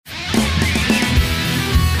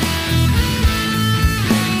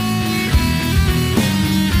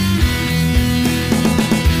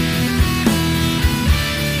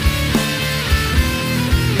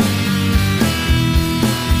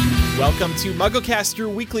Welcome to MuggleCast, your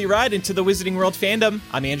weekly ride into the Wizarding World fandom.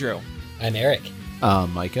 I'm Andrew. I'm Eric.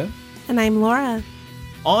 Micah. And I'm Laura.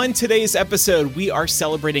 On today's episode, we are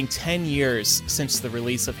celebrating 10 years since the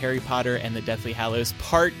release of Harry Potter and the Deathly Hallows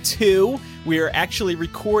Part 2. We are actually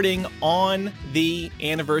recording on the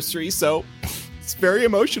anniversary, so it's very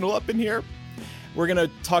emotional up in here. We're going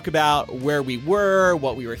to talk about where we were,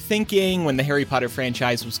 what we were thinking when the Harry Potter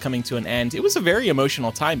franchise was coming to an end. It was a very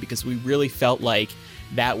emotional time because we really felt like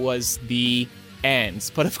that was the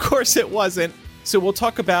end. But of course it wasn't. So we'll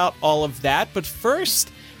talk about all of that. But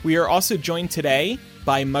first, we are also joined today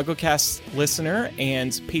by MuggleCast listener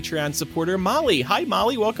and Patreon supporter Molly. Hi,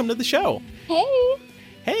 Molly. Welcome to the show. Hey.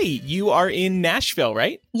 Hey, you are in Nashville,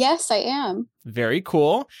 right? Yes, I am. Very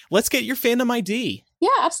cool. Let's get your fandom ID. Yeah,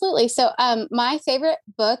 absolutely. So my favorite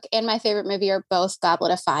book and my favorite movie are both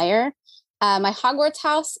Goblet of Fire. My Hogwarts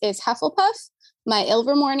house is Hufflepuff. My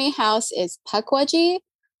Ilvermorny house is Puckwudgie.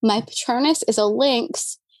 My Patronus is a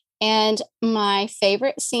Lynx. And my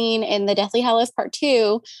favorite scene in the Deathly Hallows Part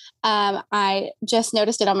 2, I just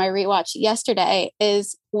noticed it on my rewatch yesterday,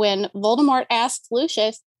 is when Voldemort asks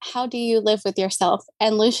Lucius, "How do you live with yourself?"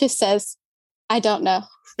 And Lucius says, "I don't know."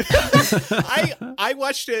 I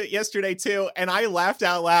watched it yesterday too, and I laughed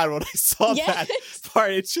out loud when I saw that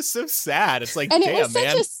part. It's just so sad. It's like, and damn, it was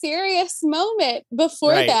such a serious moment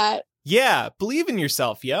before that. Yeah, believe in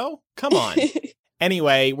yourself, yo. Come on.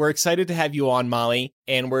 Anyway, we're excited to have you on, Molly,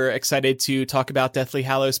 and we're excited to talk about Deathly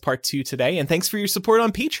Hallows Part 2 today. And thanks for your support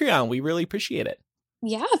on Patreon. We really appreciate it.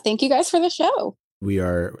 Yeah, thank you guys for the show. We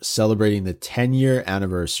are celebrating the 10-year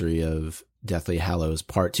anniversary of Deathly Hallows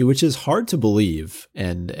Part 2, which is hard to believe.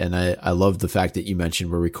 And I love the fact that you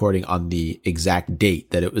mentioned we're recording on the exact date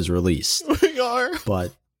that it was released. We are.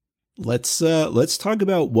 But let's talk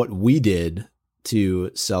about what we did to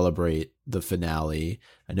celebrate the finale.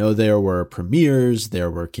 I know there were premieres, there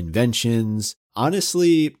were conventions.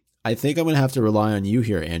 Honestly, I think I'm going to have to rely on you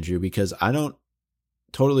here, Andrew, because I don't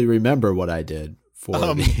totally remember what I did for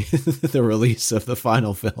the release of the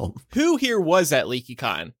final film. Who here was at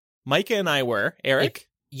LeakyCon? Micah and I were. Eric?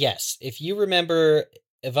 Yes. If you remember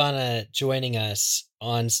Ivana joining us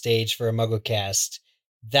on stage for a MuggleCast,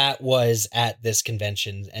 that was at this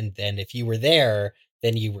convention. And then if you were there,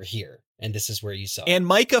 then you were here. And this is where you saw it. And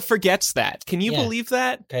Micah forgets that. Can you believe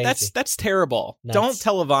that? Crazy. That's terrible. Nuts. Don't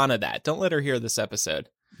tell Ivana that. Don't let her hear this episode.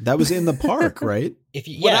 That was in the park, right?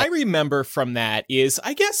 What I remember from that is,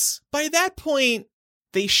 I guess by that point,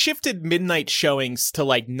 they shifted midnight showings to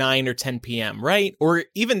like 9 or 10 p.m., right? Or it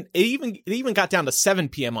even got down to 7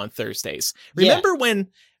 p.m. on Thursdays. Remember when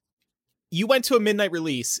you went to a midnight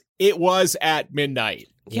release, it was at midnight.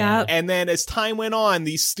 Yeah. And then as time went on,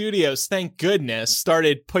 these studios, thank goodness,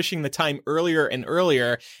 started pushing the time earlier and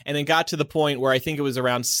earlier. And it got to the point where I think it was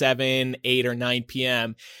around 7, 8, or 9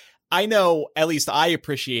 p.m. I know, at least I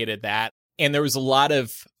appreciated that. And there was a lot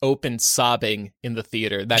of open sobbing in the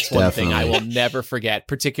theater. That's one thing I will never forget,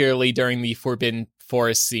 particularly during the Forbidden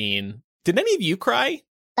Forest scene. Did any of you cry?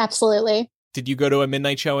 Absolutely. Did you go to a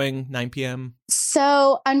midnight showing, 9 p.m.?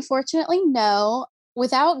 So, unfortunately, no.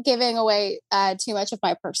 Without giving away too much of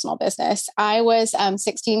my personal business, I was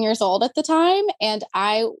 16 years old at the time, and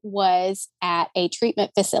I was at a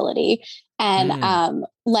treatment facility. And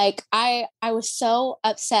I was so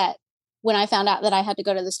upset when I found out that I had to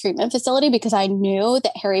go to this treatment facility because I knew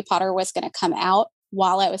that Harry Potter was going to come out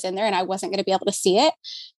while I was in there and I wasn't going to be able to see it.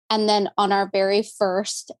 And then on our very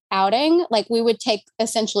first outing, like we would take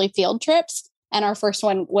essentially field trips. And our first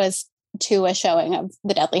one was to a showing of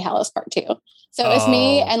The Deathly Hallows Part 2. So it was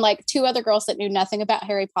me and like 2 other girls that knew nothing about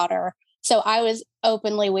Harry Potter. So I was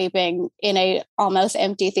openly weeping in a almost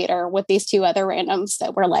empty theater with these 2 other randoms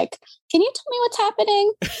that were like, "Can you tell me what's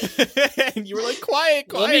happening?" And you were like,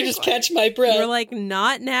 quiet. Let me just catch my breath. You were like,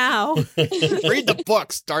 not now. Read the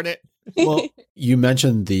books, darn it. Well, you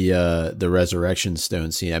mentioned the Resurrection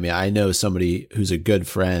Stone scene. I mean, I know somebody who's a good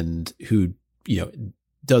friend who,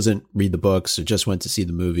 doesn't read the books or just went to see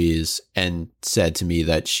the movies and said to me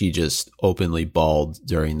that she just openly bawled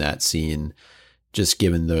during that scene, just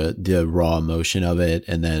given the raw emotion of it.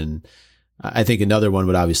 And then I think another one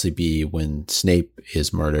would obviously be when Snape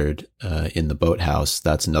is murdered in the boathouse.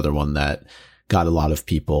 That's another one that got a lot of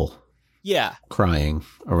people crying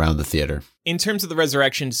around the theater. In terms of the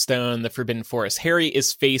Resurrection Stone, the Forbidden Forest, Harry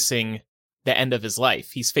is facing the end of his life.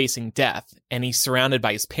 He's facing death, and he's surrounded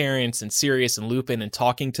by his parents and Sirius and Lupin and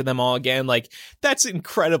talking to them all again. Like, that's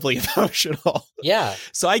incredibly emotional. Yeah.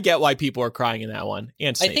 So I get why people are crying in that one.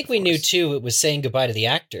 And Snape, I think we knew, too, it was saying goodbye to the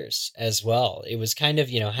actors as well. It was kind of,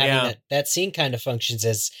 having that scene kind of functions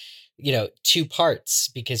as two parts,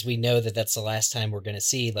 because we know that that's the last time we're going to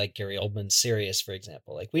see like Gary Oldman's Sirius, for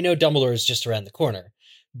example. Like we know Dumbledore is just around the corner,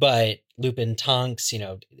 but Lupin, Tonks,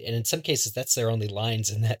 and in some cases that's their only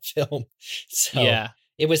lines in that film. So Yeah.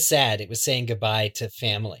 It was sad. It was saying goodbye to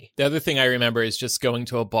family. The other thing I remember is just going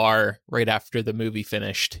to a bar right after the movie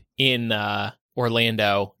finished in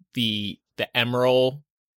Orlando, the Emerald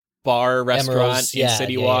Bar restaurant Emeralds, in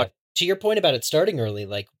City Walk. Yeah. To your point about it starting early,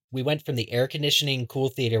 like we went from the air conditioning cool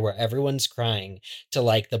theater where everyone's crying to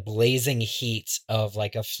like the blazing heat of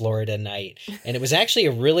like a Florida night. And it was actually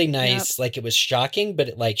a really nice, like it was shocking, but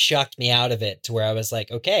it like shocked me out of it to where I was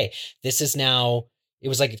like, okay, this is now, it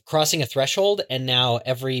was like crossing a threshold, and now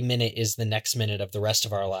every minute is the next minute of the rest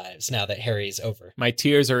of our lives now that Harry's over. My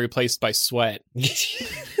tears are replaced by sweat.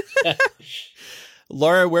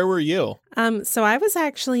 Laura, where were you? So I was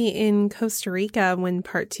actually in Costa Rica when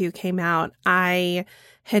part 2 came out. I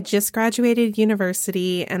had just graduated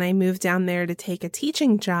university and I moved down there to take a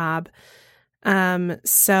teaching job.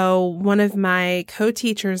 So one of my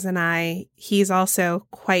co-teachers and I, he's also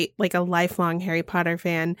quite like a lifelong Harry Potter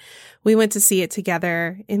fan. We went to see it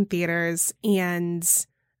together in theaters, and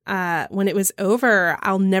when it was over,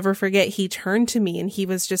 I'll never forget, he turned to me and he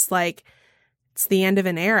was just like, it's the end of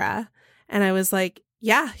an era. And I was like,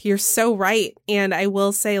 yeah, you're so right. And I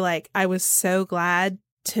will say, like, I was so glad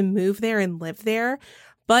to move there and live there.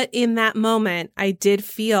 But in that moment, I did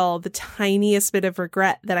feel the tiniest bit of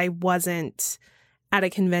regret that I wasn't at a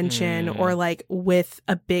convention or like with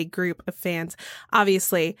a big group of fans.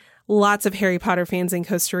 Obviously, lots of Harry Potter fans in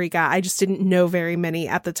Costa Rica. I just didn't know very many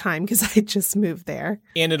at the time because I just moved there.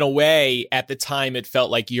 And in a way, at the time, it felt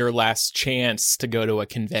like your last chance to go to a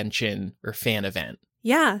convention or fan event.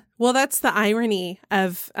 Yeah. Well, that's the irony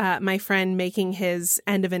of my friend making his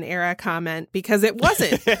end of an era comment, because it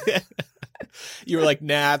wasn't. You were like,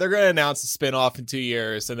 nah, they're going to announce a spinoff in 2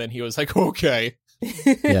 years. And then he was like, okay.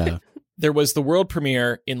 Yeah. There was the world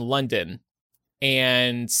premiere in London,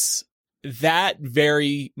 and that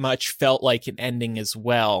very much felt like an ending as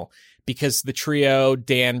well, because the trio,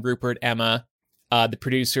 Dan, Rupert, Emma, the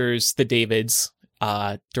producers, the Davids,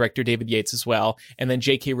 director David Yates as well, and then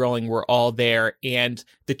J.K. Rowling were all there, and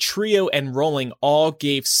the trio and Rowling all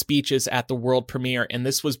gave speeches at the world premiere, and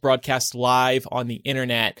this was broadcast live on the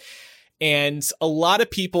internet. And a lot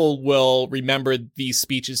of people will remember these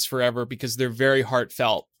speeches forever because they're very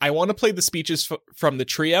heartfelt. I want to play the speeches from the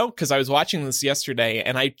trio because I was watching this yesterday,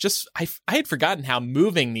 and I had forgotten how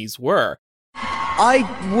moving these were. I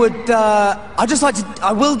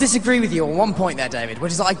will disagree with you on one point there, David,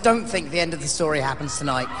 which is that I don't think the end of the story happens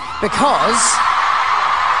tonight, because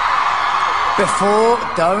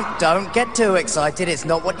don't get too excited, it's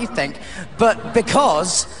not what you think, but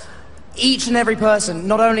because each and every person,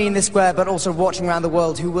 not only in this square, but also watching around the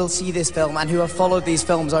world, who will see this film and who have followed these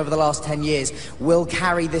films over the last 10 years, will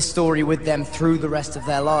carry this story with them through the rest of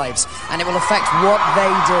their lives, and it will affect what they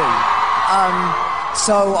do.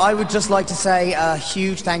 So I would just like to say a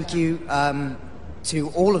huge thank you to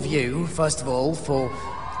all of you, first of all, for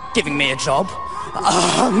giving me a job,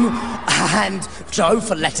 and Joe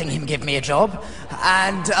for letting him give me a job,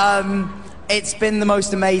 and it's been the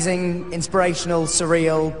most amazing, inspirational,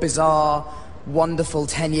 surreal, bizarre, wonderful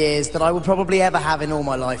 10 years that I will probably ever have in all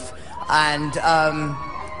my life. And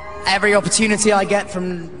every opportunity I get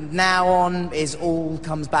from now on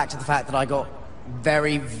comes back to the fact that I got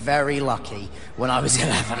very, very lucky when I was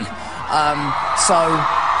 11. So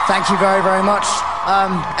thank you very, very much.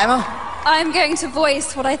 Emma? I'm going to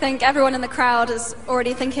voice what I think everyone in the crowd is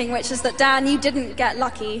already thinking, which is that, Dan, you didn't get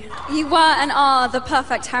lucky. You were and are the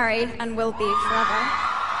perfect Harry, and will be forever.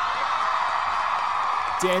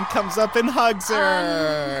 Dan comes up and hugs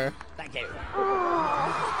her. Thank you.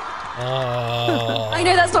 I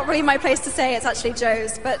know that's not really my place to say, it's actually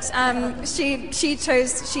Joe's, but she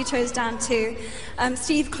chose Dan too.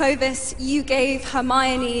 Steve Clovis, you gave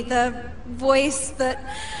Hermione the voice that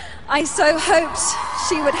I so hoped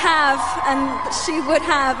she would have, and she would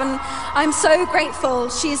have, and I'm so grateful.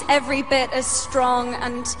 She's every bit as strong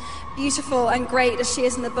and beautiful and great as she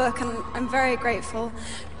is in the book, and I'm very grateful.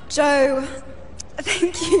 Joe,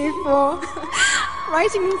 thank you for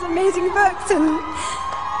writing these amazing books and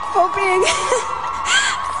for being...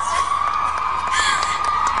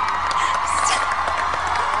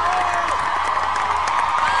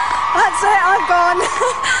 That's it, I've gone.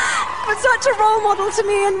 For such a role model to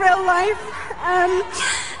me in real life.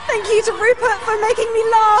 Thank you to Rupert for making me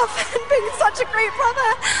laugh and being such a great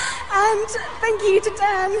brother. And thank you to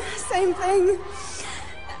Dan, same thing.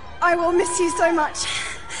 I will miss you so much.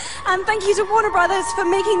 And thank you to Warner Brothers for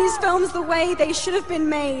making these films the way they should have been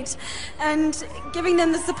made and giving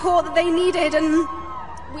them the support that they needed and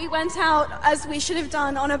we went out, as we should have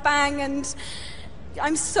done, on a bang, and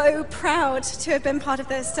I'm so proud to have been part of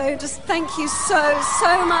this. So just thank you so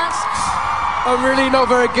much. I'm really not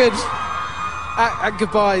very good at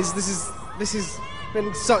goodbyes. This has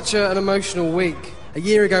been such an emotional week. A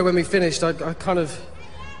year ago when we finished, I kind of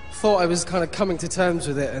thought I was kind of coming to terms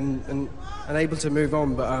with it and able to move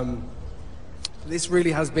on, but this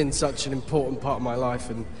really has been such an important part of my life,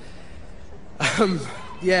 and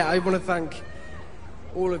I want to thank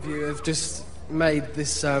all of you who have just made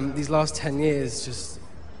this these last 10 years just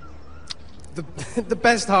the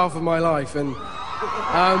best half of my life, and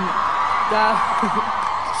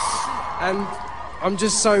and I'm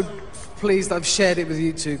just so pleased I've shared it with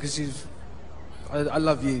you two, because I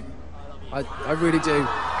love you. I really do.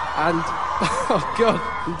 And oh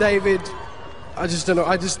God, David, I just don't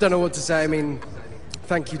know what to say. I mean,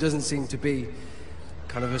 thank you doesn't seem to be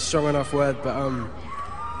kind of a strong enough word, but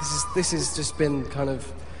this has just been kind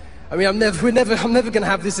of, I mean, I'm never going to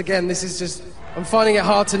have this again. This is just, I'm finding it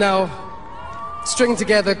hard to now string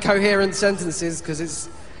together coherent sentences, because it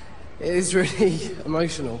is really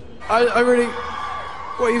emotional. I really,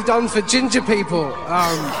 what you've done for ginger people,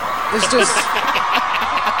 it's just,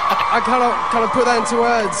 I cannot put that into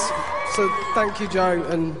words. So thank you, Joe.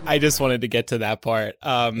 And I just wanted to get to that part.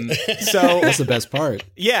 So that's the best part.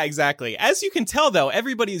 Yeah, exactly. As you can tell, though,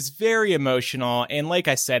 everybody's very emotional. And like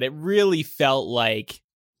I said, it really felt like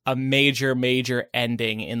a major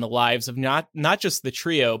ending in the lives of not just the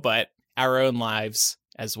trio, but our own lives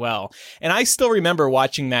as well. And I still remember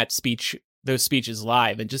watching those speeches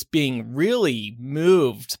live, and just being really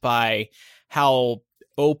moved by how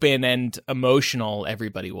open and emotional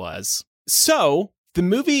everybody was. So the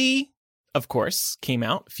movie, of course, came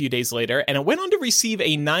out a few days later, and it went on to receive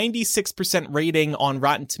a 96% rating on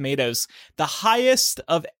Rotten Tomatoes, the highest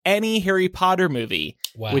of any Harry Potter movie,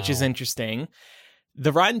 which is interesting.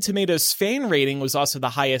 The Rotten Tomatoes fan rating was also the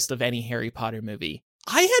highest of any Harry Potter movie.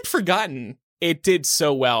 I had forgotten it did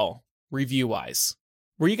so well review-wise.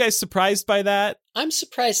 Were you guys surprised by that? I'm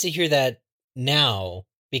surprised to hear that now,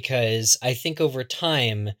 because I think over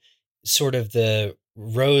time, sort of the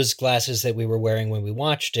rose glasses that we were wearing when we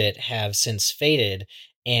watched it have since faded.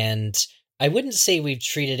 And I wouldn't say we've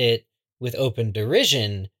treated it with open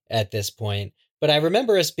derision at this point, but I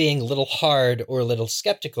remember us being a little hard or a little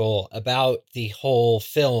skeptical about the whole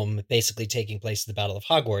film basically taking place at the Battle of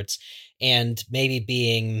Hogwarts, and maybe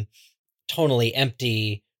being tonally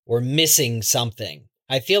empty or missing something.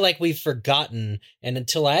 I feel like we've forgotten, and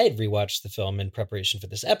until I had rewatched the film in preparation for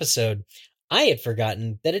this episode, I had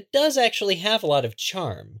forgotten that it does actually have a lot of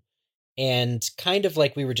charm. And kind of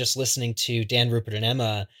like we were just listening to Dan, Rupert, and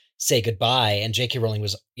Emma say goodbye, and J.K. Rowling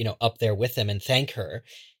was, up there with them and thank her.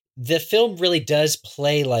 The film really does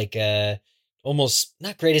play like a almost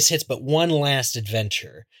not greatest hits, but one last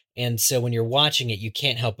adventure. And so when you're watching it, you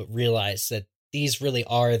can't help but realize that these really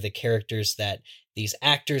are the characters that these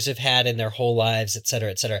actors have had in their whole lives, et cetera,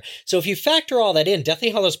 et cetera. So if you factor all that in, Deathly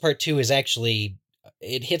Hallows Part 2 is actually,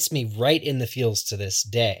 it hits me right in the feels to this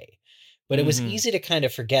day. But it was easy to kind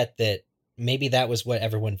of forget that maybe that was what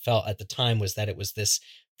everyone felt at the time, was that it was this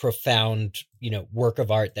profound, work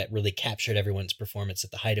of art that really captured everyone's performance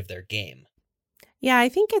at the height of their game. Yeah, I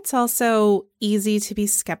think it's also easy to be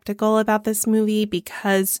skeptical about this movie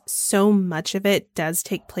because so much of it does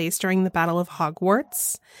take place during the Battle of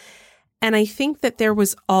Hogwarts. And I think that there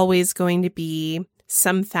was always going to be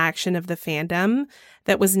some faction of the fandom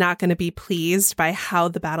that was not going to be pleased by how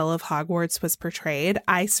the Battle of Hogwarts was portrayed.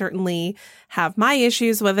 I certainly have my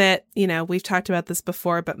issues with it. We've talked about this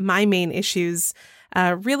before, but my main issues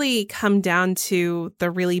really come down to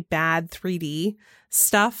the really bad 3D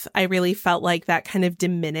stuff. I really felt like that kind of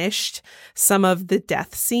diminished some of the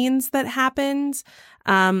death scenes that happened.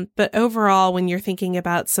 But overall, when you're thinking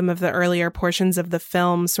about some of the earlier portions of the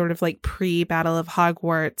film, sort of like pre-Battle of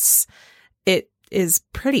Hogwarts, it is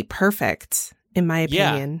pretty perfect, in my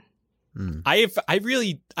opinion. Yeah.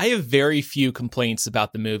 I have very few complaints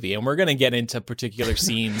about the movie, and we're going to get into particular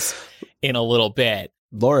scenes in a little bit.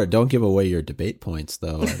 Laura, don't give away your debate points,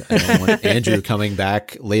 though. I don't want Andrew coming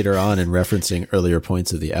back later on and referencing earlier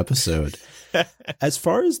points of the episode. As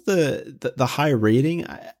far as the high rating,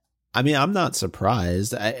 I mean, I'm not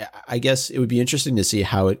surprised. I guess it would be interesting to see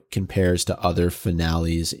how it compares to other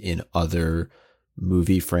finales in other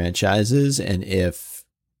movie franchises, and if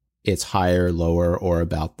it's higher, lower, or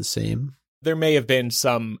about the same. There may have been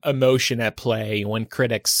some emotion at play when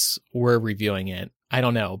critics were reviewing it. I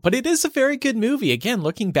don't know, but it is a very good movie. Again,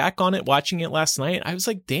 looking back on it, watching it last night, I was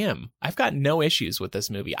like, damn, I've got no issues with this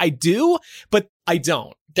movie. I do, but I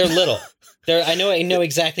don't. They're little. I know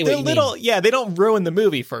exactly what They're you little, mean. yeah, they don't ruin the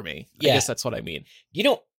movie for me. Yeah. I guess that's what I mean.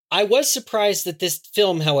 I was surprised that this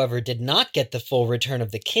film, however, did not get the full Return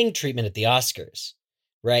of the King treatment at the Oscars,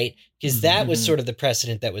 right? Because that was sort of the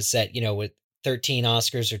precedent that was set, with 13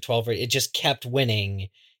 Oscars or 12. It just kept winning,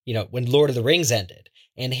 when Lord of the Rings ended.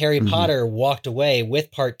 And Harry Potter walked away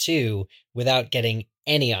with part 2 without getting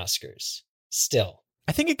any Oscars still.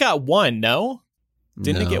 I think it got one, no?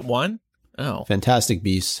 Didn't it No. get one? Oh. Fantastic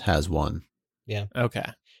Beasts has one. Yeah. Okay.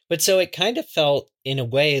 But so it kind of felt in a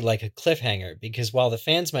way like a cliffhanger, because while the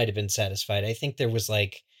fans might have been satisfied, I think there was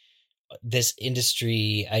like this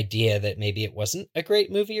industry idea that maybe it wasn't a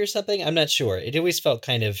great movie or something. I'm not sure. It always felt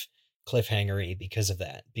kind of cliffhangery because of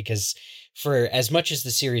that. Because for as much as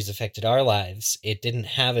the series affected our lives, it didn't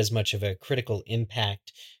have as much of a critical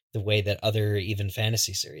impact the way that other even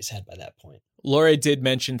fantasy series had by that point. Laura did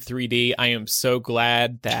mention 3D. I am so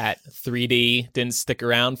glad that 3D didn't stick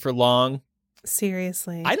around for long.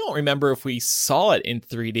 Seriously. I don't remember if we saw it in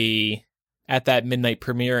 3D at that midnight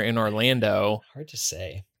premiere in Orlando. Hard to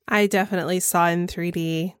say. I definitely saw it in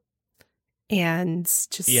 3D and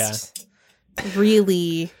just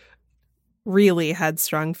really, really had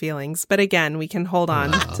strong feelings. But again, we can hold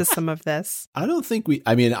on to some of this. I don't think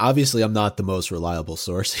obviously I'm not the most reliable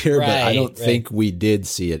source here, but I don't think we did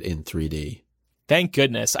see it in 3D. Thank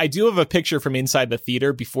goodness. I do have a picture from inside the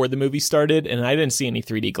theater before the movie started, and I didn't see any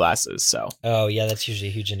 3D glasses. So, oh yeah, that's usually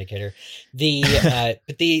a huge indicator.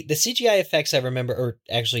 But the CGI effects I remember, or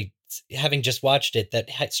actually having just watched it,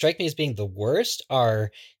 that strike me as being the worst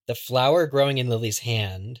are the flower growing in Lily's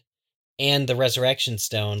hand and the resurrection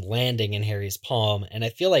stone landing in Harry's palm. And I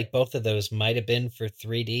feel like both of those might have been for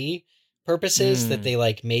 3D purposes, that they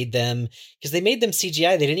like made them, because they made them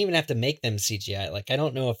CGI. They didn't even have to make them CGI. Like, I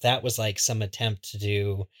don't know if that was like some attempt to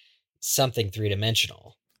do something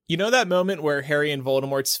 3-dimensional. You know that moment where Harry and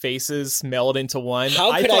Voldemort's faces meld into one?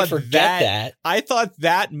 How could I forget that? I thought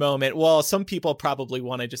that moment, well, some people probably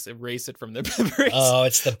want to just erase it from their memories. Oh,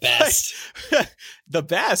 it's the best. The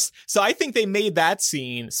best. So I think they made that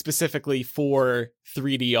scene specifically for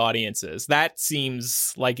 3D audiences. That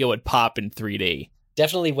seems like it would pop in 3D.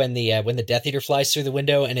 Definitely when the Death Eater flies through the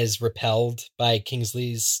window and is repelled by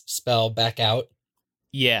Kingsley's spell back out.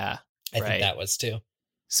 Yeah, I think that was too.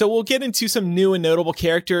 So we'll get into some new and notable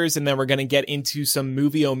characters, and then we're going to get into some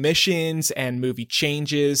movie omissions and movie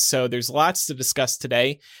changes. So there's lots to discuss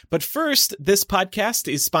today. But first, this podcast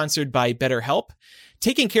is sponsored by BetterHelp.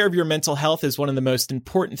 Taking care of your mental health is one of the most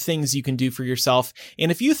important things you can do for yourself.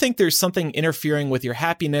 And if you think there's something interfering with your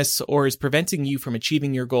happiness or is preventing you from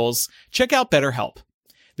achieving your goals, check out BetterHelp.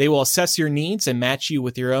 They will assess your needs and match you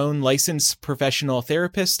with your own licensed professional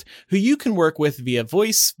therapist who you can work with via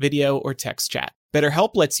voice, video, or text chat.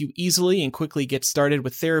 BetterHelp lets you easily and quickly get started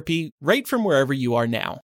with therapy right from wherever you are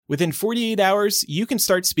now. Within 48 hours, you can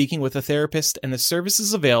start speaking with a therapist, and the service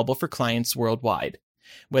is available for clients worldwide.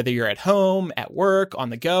 Whether you're at home, at work, on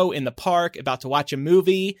the go, in the park, about to watch a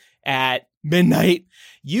movie at midnight,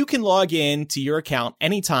 you can log in to your account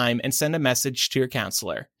anytime and send a message to your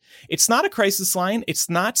counselor. It's not a crisis line. It's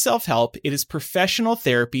not self-help. It is professional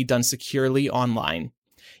therapy done securely online.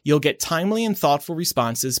 You'll get timely and thoughtful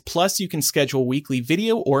responses, plus you can schedule weekly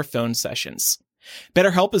video or phone sessions.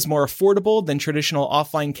 BetterHelp is more affordable than traditional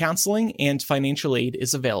offline counseling, and financial aid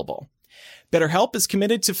is available. BetterHelp is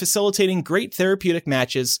committed to facilitating great therapeutic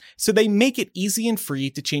matches, so they make it easy and free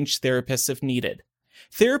to change therapists if needed.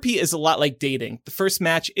 Therapy is a lot like dating. The first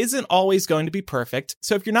match isn't always going to be perfect,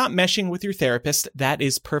 so if you're not meshing with your therapist, that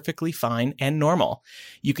is perfectly fine and normal.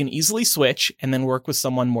 You can easily switch and then work with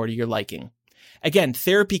someone more to your liking. Again,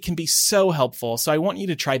 therapy can be so helpful, so I want you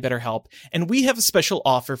to try BetterHelp, and we have a special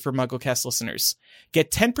offer for MuggleCast listeners.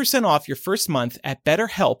 Get 10% off your first month at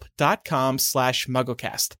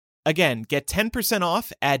betterhelp.com/MuggleCast. Again, get 10%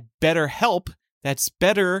 off at BetterHelp, that's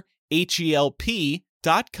better,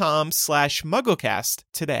 HELP.com/MuggleCast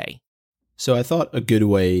today. So I thought a good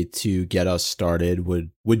way to get us started would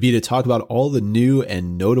be to talk about all the new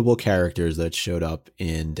and notable characters that showed up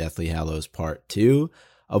in Deathly Hallows Part 2,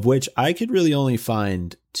 of which I could really only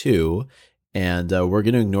find 2. And we're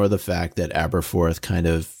going to ignore the fact that Aberforth kind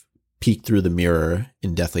of peeked through the mirror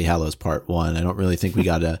in Deathly Hallows Part 1. I don't really think we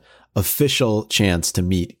got a official chance to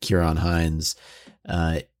meet Ciarán Hinds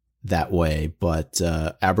that way, but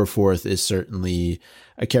Aberforth is certainly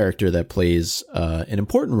a character that plays an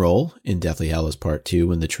important role in Deathly Hallows Part 2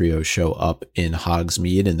 when the trio show up in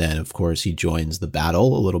Hogsmeade, and then, of course, he joins the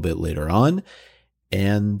battle a little bit later on.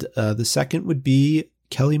 And the second would be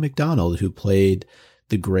Kelly MacDonald, who played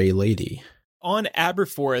the Grey Lady. On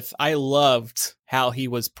Aberforth, I loved how he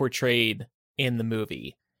was portrayed in the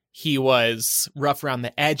movie. He was rough around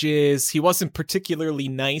the edges. He wasn't particularly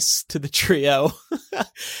nice to the trio.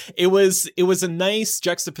 It was a nice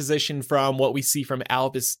juxtaposition from what we see from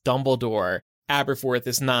Albus Dumbledore. Aberforth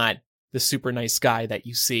is not the super nice guy that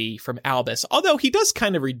you see from Albus, although he does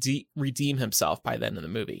kind of redeem himself by then in the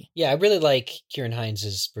movie. Yeah, I really like Kieran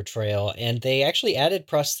Hines' portrayal, and they actually added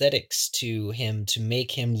prosthetics to him to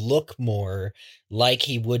make him look more like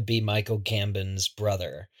he would be Michael Gambon's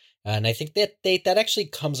brother. And I think that that actually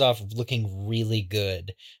comes off looking really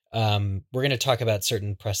good. We're going to talk about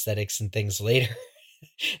certain prosthetics and things later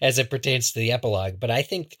as it pertains to the epilogue. But I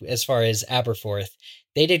think as far as Aberforth,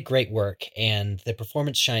 they did great work, and the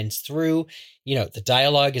performance shines through. You know, the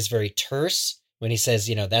dialogue is very terse when he says,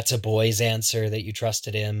 you know, that's a boy's answer that you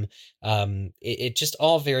trusted him. It just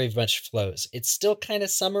all very much flows. It's still kind of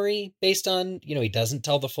summary based on, you know, he doesn't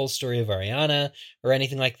tell the full story of Ariana or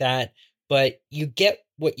anything like that, but you get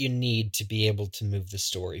what you need to be able to move the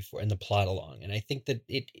story and the plot along. And I think that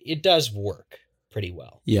it does work pretty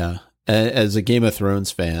well. Yeah. As a Game of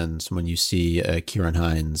Thrones fans, when you see Kieran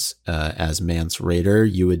Hines as Mance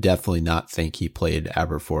Rayder, you would definitely not think he played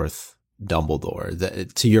Aberforth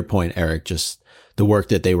Dumbledore. To your point, Eric, just the work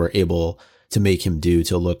that they were able to make him do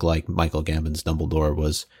to look like Michael Gambon's Dumbledore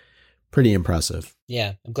was pretty impressive.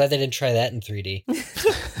 Yeah, I'm glad they didn't try that in 3D.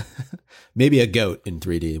 Maybe a goat in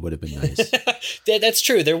 3D would have been nice. That's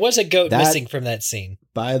true. There was a goat missing from that scene.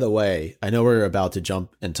 By the way, I know we're about to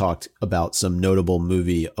jump and talk about some notable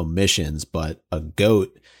movie omissions, but a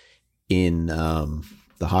goat in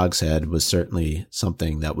the Hogshead was certainly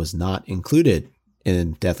something that was not included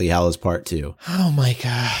in Deathly Hallows Part 2. Oh my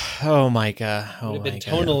God. Oh my God. Oh Would have my been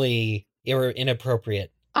God. tonally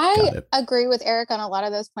inappropriate. I agree with Eric on a lot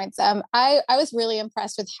of those points. I was really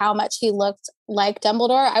impressed with how much he looked like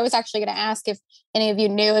Dumbledore. I was actually going to ask if any of you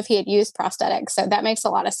knew if he had used prosthetics, so that makes a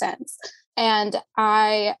lot of sense. And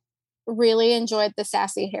I really enjoyed the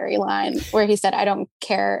sassy Harry line where he said, "I don't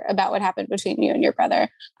care about what happened between you and your brother."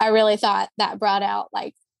 I really thought that brought out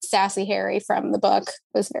like sassy Harry from the book.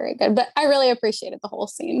 It was very good, but I really appreciated the whole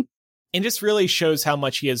scene. And just really shows how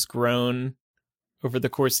much he has grown over the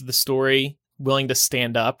course of the story, willing to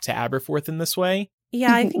stand up to Aberforth in this way.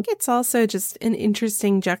 Yeah, I think it's also just an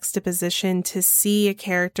interesting juxtaposition to see a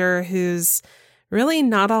character who's really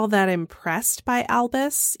not all that impressed by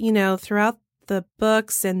Albus. You know, throughout the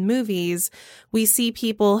books and movies, we see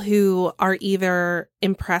people who are either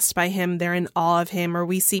impressed by him, they're in awe of him, or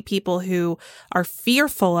we see people who are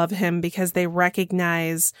fearful of him because they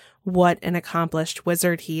recognize what an accomplished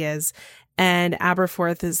wizard he is. And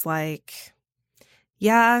Aberforth is like,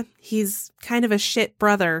 yeah, he's kind of a shit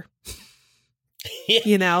brother,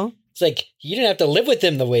 you know? It's like, you didn't have to live with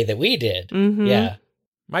him the way that we did. Mm-hmm. Yeah.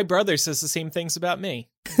 My brother says the same things about me.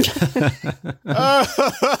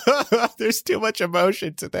 There's too much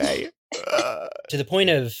emotion today. To the point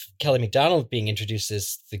of Kelly MacDonald being introduced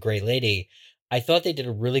as the Great Lady, I thought they did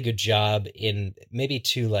a really good job in maybe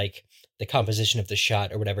to like the composition of the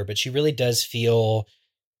shot or whatever, but she really does feel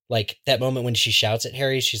like that moment when she shouts at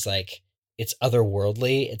Harry, she's like, it's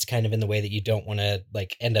otherworldly. It's kind of in the way that you don't want to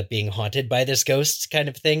like end up being haunted by this ghost kind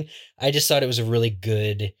of thing. I just thought it was a really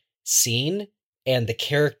good scene, and the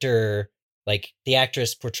character, like the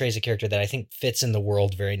actress portrays a character that I think fits in the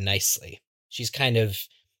world very nicely. She's kind of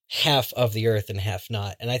half of the earth and half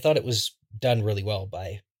not. And I thought it was done really well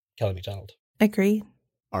by Kelly MacDonald. Agree.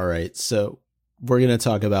 All right, so we're going to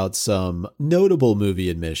talk about some notable movie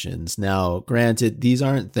admissions. Now, granted, these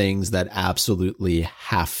aren't things that absolutely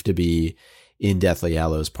have to be in Deathly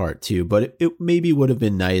Hallows Part 2, but it maybe would have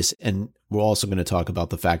been nice. And we're also going to talk about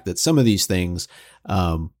the fact that some of these things,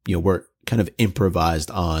 were kind of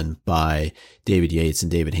improvised on by David Yates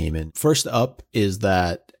and David Heyman. First up is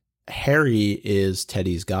that Harry is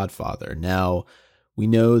Teddy's godfather. Now, we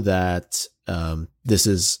know that this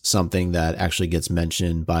is something that actually gets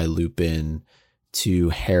mentioned by Lupin to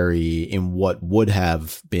Harry in what would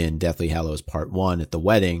have been Deathly Hallows Part 1 at the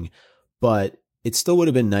wedding, but it still would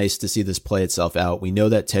have been nice to see this play itself out. We know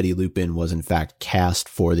that Teddy Lupin was in fact cast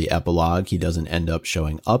for the epilogue. He doesn't end up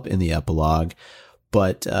showing up in the epilogue,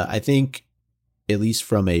 but I think, at least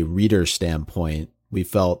from a reader standpoint, we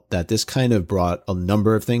felt that this kind of brought a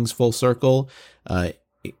number of things full circle,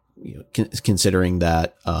 considering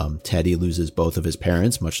that Teddy loses both of his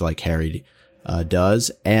parents, much like Harry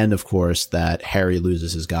does. And of course that Harry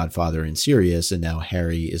loses his godfather in Sirius, and now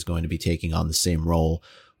Harry is going to be taking on the same role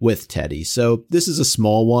with Teddy. So this is a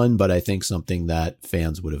small one, but I think something that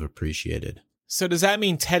fans would have appreciated. So does that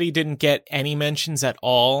mean Teddy didn't get any mentions at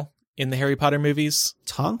all in the Harry Potter movies?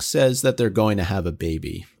 Tonks says that they're going to have a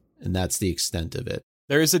baby, and that's the extent of it.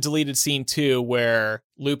 There is a deleted scene too where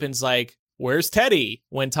Lupin's like, where's Teddy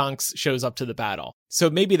when Tonks shows up to the battle? So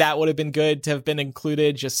maybe that would have been good to have been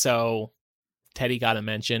included just so Teddy got a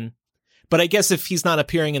mention. But I guess if he's not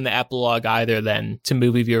appearing in the epilogue either, then to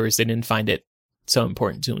movie viewers, they didn't find it so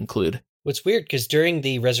important to include. What's weird, because during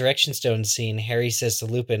the Resurrection Stone scene, Harry says to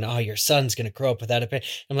Lupin, "Oh, your son's going to grow up without a parent."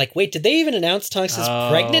 I'm like, wait, did they even announce Tonks'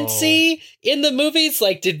 pregnancy in the movies?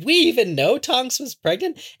 Like, did we even know Tonks was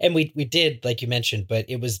pregnant? And we did, like you mentioned, but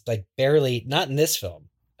it was like barely, not in this film,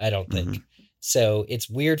 I don't think. Mm-hmm. So it's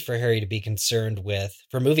weird for Harry to be concerned with,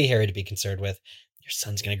 for movie Harry to be concerned with, your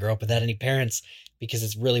son's going to grow up without any parents, because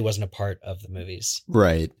it really wasn't a part of the movies.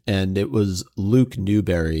 Right. And it was Luke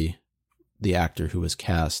Newberry, the actor who was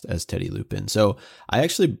cast as Teddy Lupin. So I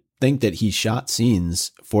actually think that he shot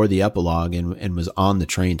scenes for the epilogue and was on the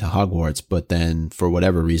train to Hogwarts, but then for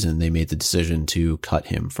whatever reason, they made the decision to cut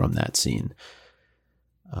him from that scene.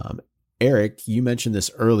 Eric, you mentioned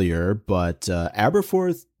this earlier, but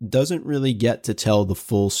Aberforth doesn't really get to tell the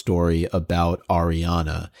full story about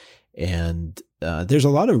Ariana. And there's a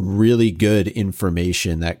lot of really good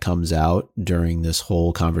information that comes out during this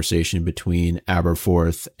whole conversation between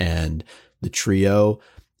Aberforth and the trio.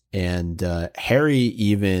 And Harry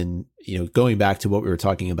even, going back to what we were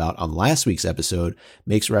talking about on last week's episode,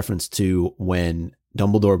 makes reference to when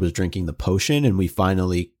Dumbledore was drinking the potion and we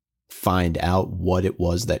finally find out what it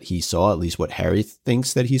was that he saw, at least what Harry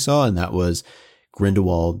thinks that he saw. And that was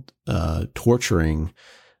Grindelwald torturing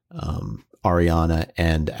Ariana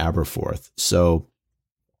and Aberforth. So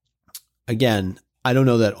again, I don't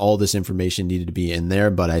know that all this information needed to be in there,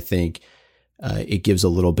 but I think it gives a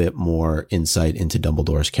little bit more insight into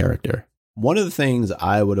Dumbledore's character. One of the things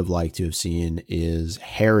I would have liked to have seen is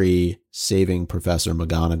Harry saving Professor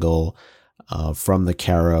McGonagall from the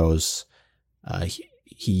Carrows.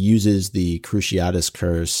 He uses the Cruciatus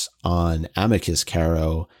curse on Amicus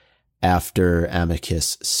Carrow after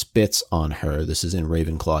Amicus spits on her. This is in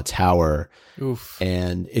Ravenclaw Tower. Oof.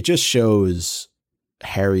 And it just shows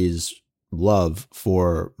Harry's love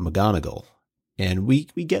for McGonagall. And we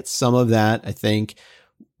get some of that, I think,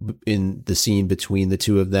 in the scene between the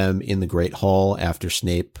two of them in the Great Hall after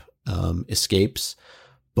Snape escapes.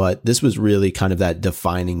 But this was really kind of that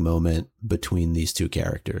defining moment between these two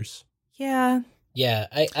characters. Yeah. Yeah,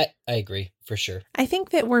 I agree, for sure. I think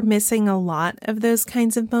that we're missing a lot of those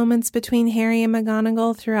kinds of moments between Harry and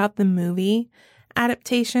McGonagall throughout the movie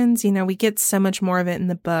adaptations. We get so much more of it in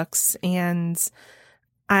the books, and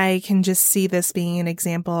I can just see this being an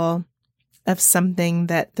example of something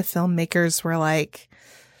that the filmmakers were like,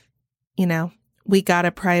 we got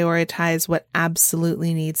to prioritize what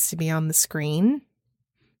absolutely needs to be on the screen.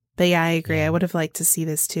 But yeah, I agree. Yeah. I would have liked to see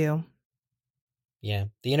this too. Yeah.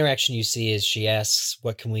 The interaction you see is she asks,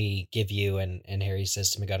 "What can we give you?" And Harry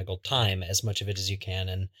says to McGonagall, "Time, as much of it as you can."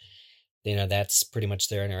 And, that's pretty much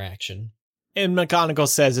their interaction. And McGonagall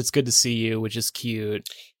says, "It's good to see you," which is cute.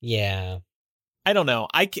 Yeah. I don't know.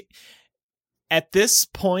 At this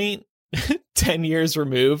point, 10 years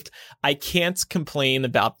removed, I can't complain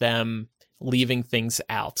about them leaving things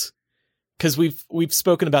out, because we've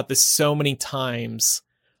spoken about this so many times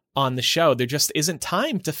on the show. There just isn't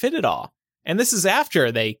time to fit it all. And this is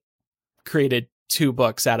after they created two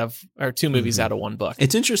movies out of one book.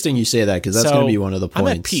 It's interesting you say that, because that's going to be one of the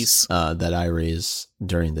points that I raise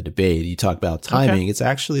during the debate. You talk about timing. Okay. It's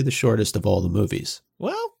actually the shortest of all the movies.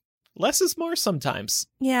 Well, less is more sometimes.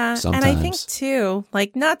 Yeah. Sometimes. And I think too,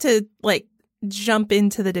 not to jump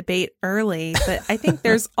into the debate early, but I think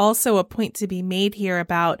there's also a point to be made here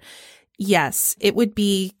about, yes, it would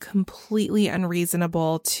be completely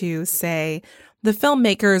unreasonable to say the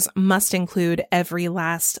filmmakers must include every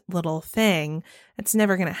last little thing. It's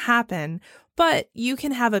never going to happen. But you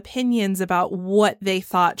can have opinions about what they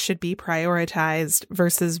thought should be prioritized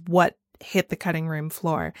versus what hit the cutting room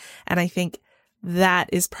floor. And I think that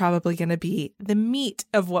is probably going to be the meat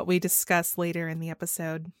of what we discuss later in the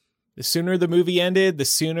episode. The sooner the movie ended, the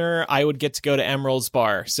sooner I would get to go to Emerald's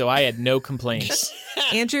bar. So I had no complaints.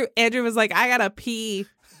 Andrew was like, "I gotta pee.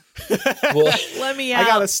 Well, let me out. I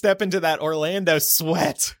gotta step into that Orlando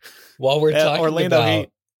sweat." While we're talking Orlando about heat.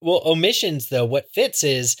 Omissions, though, what fits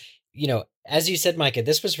is, as you said, Micah,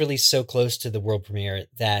 this was released so close to the world premiere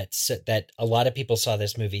that a lot of people saw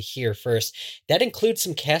this movie here first. That includes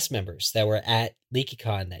some cast members that were at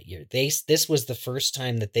LeakyCon that year. This was the first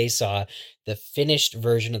time that they saw the finished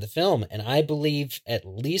version of the film, and I believe at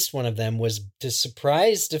least one of them was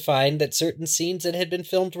surprised to find that certain scenes that had been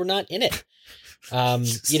filmed were not in it. I'm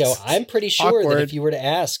pretty sure that if you were to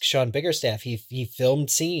ask Sean Biggerstaff, he filmed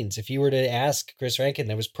scenes. If you were to ask Chris Rankin,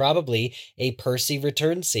 there was probably a Percy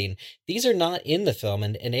return scene. These are not in the film.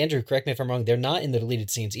 And Andrew, correct me if I'm wrong, they're not in the deleted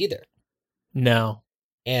scenes either. No.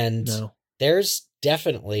 And there's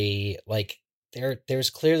definitely like there's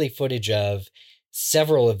clearly footage of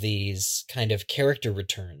several of these kind of character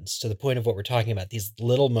returns to the point of what we're talking about, these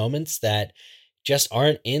little moments that just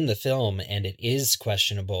aren't in the film, and it is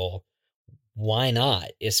questionable. Why not?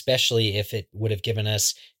 Especially if it would have given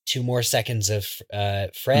us 2 more seconds of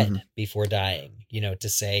Fred before dying, to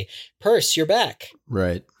say, Perce, you're back.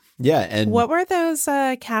 Right. Yeah. And what were those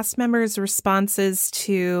cast members' responses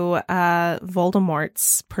to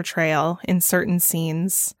Voldemort's portrayal in certain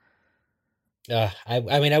scenes?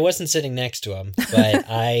 I mean, I wasn't sitting next to him, but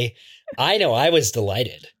I know I was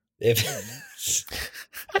delighted.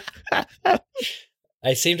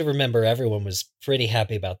 I seem to remember everyone was pretty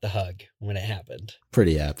happy about the hug when it happened.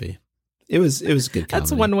 Pretty happy. It was good comedy.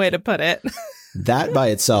 That's one way to put it. That by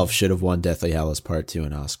itself should have won Deathly Hallows Part 2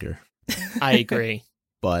 an Oscar. I agree.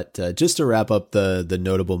 But just to wrap up the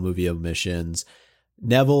notable movie omissions,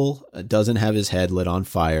 Neville doesn't have his head lit on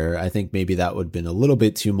fire. I think maybe that would have been a little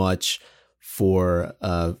bit too much for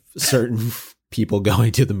certain people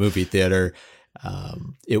going to the movie theater.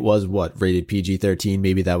 It was rated PG-13.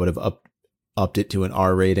 Maybe that would have upped it to an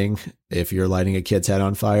R rating if you're lighting a kid's head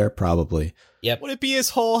on fire. Probably. Yep. Would it be his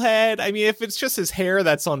whole head? I mean, if it's just his hair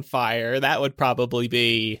that's on fire, that would probably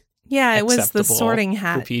be it was the acceptable Sorting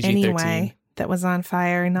Hat for PG-13. anyway that was on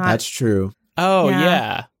fire. Not That's true. Oh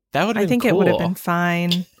yeah. That would have been I think cool. it would have been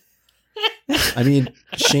fine. I mean,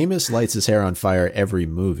 Seamus lights his hair on fire every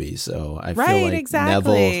movie, so I feel like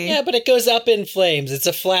exactly. Neville. Yeah, but it goes up in flames. It's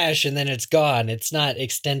a flash and then it's gone. It's not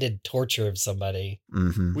extended torture of somebody.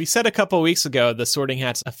 Mm-hmm. We said a couple weeks ago the Sorting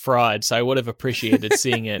Hat's a fraud, so I would have appreciated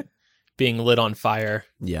seeing it being lit on fire.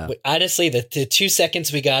 Yeah. Honestly, the 2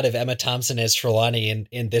 seconds we got of Emma Thompson as Trelawney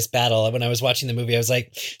in this battle, when I was watching the movie, I was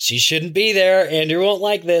like, she shouldn't be there. Andrew won't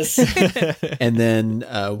like this. And then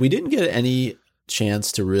we didn't get any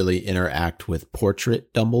chance to really interact with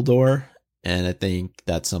Portrait Dumbledore. And I think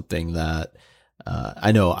that's something that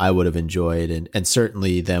I know I would have enjoyed. And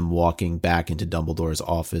certainly them walking back into Dumbledore's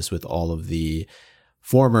office with all of the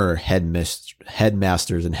former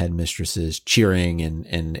headmasters and headmistresses cheering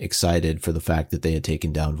and excited for the fact that they had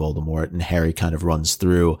taken down Voldemort. And Harry kind of runs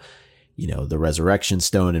through, the Resurrection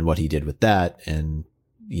Stone and what he did with that. And,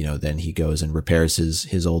 then he goes and repairs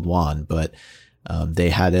his old wand. But they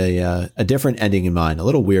had a different ending in mind, a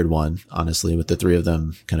little weird one, honestly, with the 3 of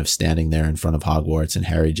them kind of standing there in front of Hogwarts and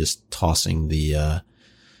Harry just tossing the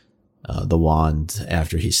wand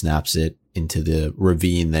after he snaps it into the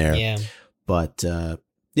ravine there. Yeah. But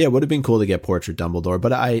it would have been cool to get Portrait Dumbledore.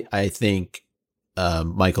 But I think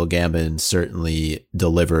Michael Gambon certainly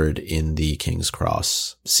delivered in the King's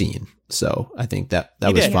Cross scene. So I think that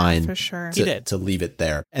was fine for sure. to leave it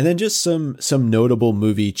there. And then just some notable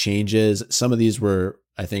movie changes. Some of these were,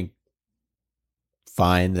 I think,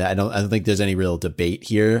 fine. I don't think there's any real debate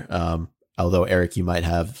here. Although Eric, you might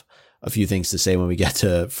have a few things to say when we get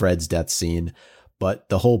to Fred's death scene. But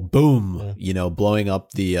the whole boom, blowing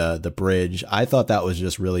up the bridge, I thought that was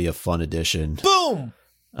just really a fun addition. Boom.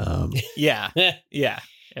 Yeah.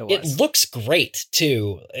 It was. It looks great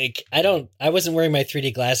too. Like I wasn't wearing my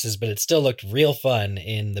 3D glasses, but it still looked real fun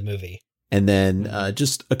in the movie. And then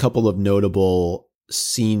just a couple of notable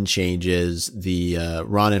scene changes. The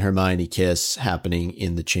Ron and Hermione kiss happening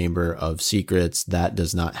in the Chamber of Secrets. That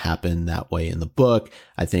does not happen that way in the book.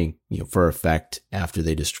 I think, for effect, after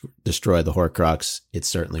they destroy the Horcrux, it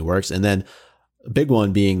certainly works. And then a big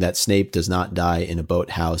one being that Snape does not die in a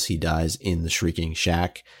boathouse. He dies in the Shrieking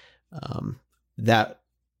Shack.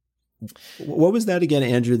 What was that again,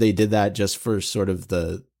 Andrew? They did that just for sort of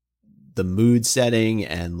the mood setting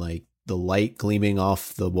and like the light gleaming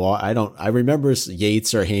off the wall. I remember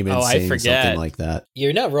Yates or Heyman saying something like that.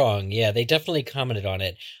 You're not wrong. Yeah, they definitely commented on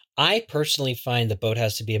it. I personally find the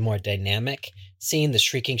boathouse to be a more dynamic scene. The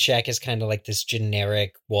Shrieking Shack is kind of like this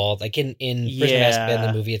generic wall. Like in Prisoner of Azkaban,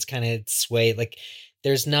 the movie, it's kind of swayed. Like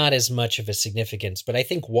there's not as much of a significance, but I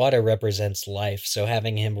think water represents life. So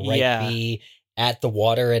having him be at the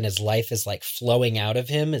water and his life is like flowing out of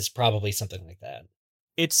him is probably something like that.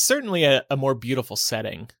 It's certainly a more beautiful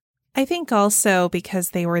setting. I think also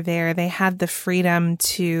because they were there, they had the freedom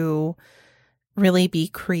to really be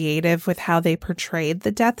creative with how they portrayed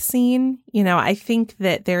the death scene. I think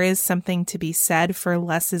that there is something to be said for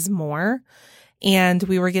less is more. And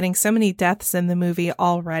we were getting so many deaths in the movie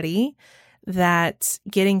already that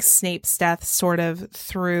getting Snape's death sort of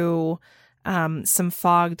through some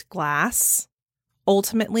fogged glass,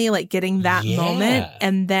 ultimately, like getting that moment.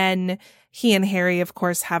 And then he and Harry, of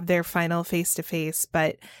course, have their final face-to-face.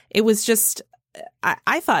 But it was just,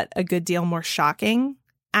 I thought, a good deal more shocking,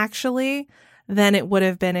 actually, than it would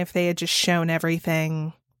have been if they had just shown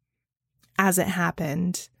everything as it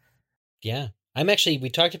happened. Yeah. We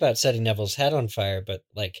talked about setting Neville's head on fire, but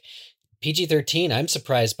like PG-13, I'm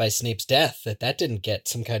surprised by Snape's death that didn't get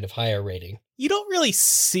some kind of higher rating. You don't really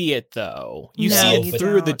see it, though. You No, see it you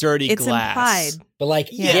through don't. the dirty It's glass. implied. But like,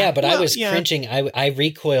 Yeah, but I well, was yeah. cringing. I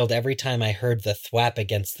recoiled every time I heard the thwap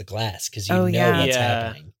against the glass because you Oh, know yeah. what's Yeah.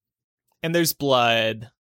 happening. And there's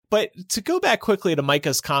blood. But to go back quickly to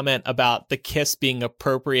Micah's comment about the kiss being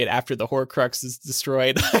appropriate after the Horcrux is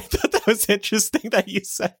destroyed, I thought that was interesting that you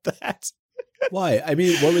said that. Why? I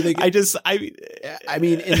mean, what were they? I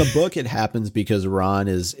mean, in the book, it happens because Ron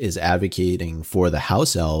is advocating for the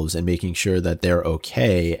house elves and making sure that they're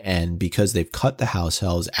okay, and because they've cut the house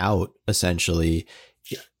elves out, essentially,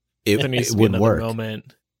 there needs it to be wouldn't another work.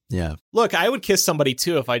 moment. Yeah. Look, I would kiss somebody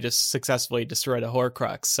too if I just successfully destroyed a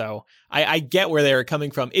Horcrux. So I get where they were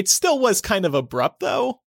coming from. It still was kind of abrupt,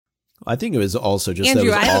 though. I think it was also just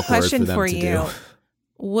Andrew, that it was I have a awkward question them for to you. do.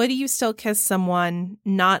 Would you still kiss someone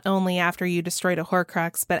not only after you destroyed a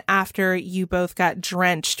Horcrux, but after you both got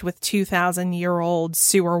drenched with 2,000-year-old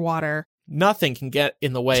sewer water? Nothing can get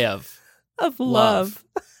in the way of Love.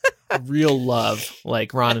 real love,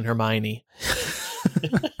 like Ron and Hermione.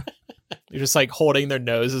 You're just like holding their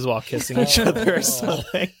noses while kissing each other or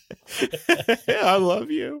something. I love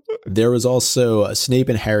you. There was also Snape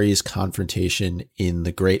and Harry's confrontation in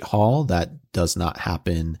the Great Hall. That does not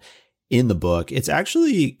happen in the book. It's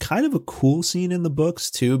actually kind of a cool scene in the books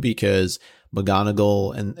too, because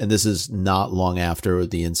McGonagall, and this is not long after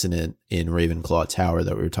the incident in Ravenclaw Tower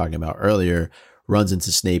that we were talking about earlier, runs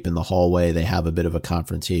into Snape in the hallway. They have a bit of a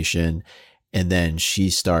confrontation, and then she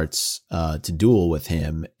starts to duel with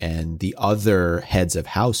him, and the other heads of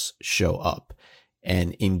house show up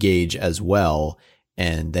and engage as well.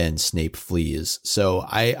 And then Snape flees. So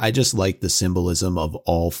I just like the symbolism of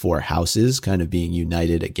all four houses kind of being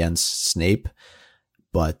united against Snape.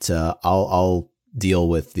 But I'll deal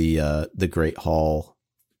with the Great Hall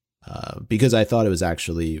because I thought it was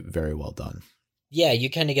actually very well done. Yeah, you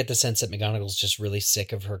kind of get the sense that McGonagall's just really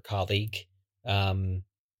sick of her colleague being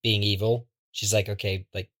evil. She's like, okay,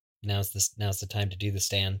 like now's the time to do the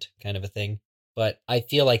stand, kind of a thing. But I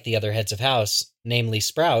feel like the other heads of house, namely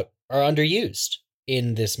Sprout, are underused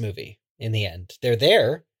in this movie. In the end, they're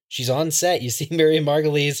there. She's on set. You see Miriam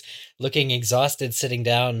Margolyes looking exhausted, sitting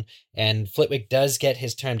down, and Flitwick does get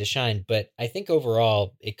his time to shine. But I think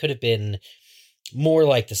overall, it could have been more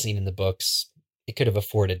like the scene in the books. It could have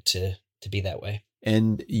afforded to be that way.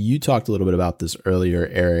 And you talked a little bit about this earlier,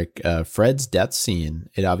 Eric. Fred's death scene,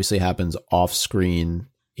 it obviously happens off screen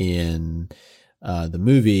in the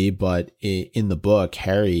movie, but in the book,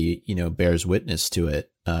 Harry, bears witness to it.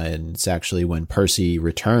 And it's actually when Percy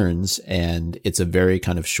returns, and it's a very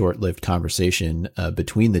kind of short-lived conversation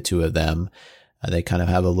between the two of them. They kind of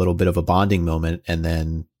have a little bit of a bonding moment, and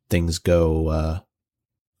then things go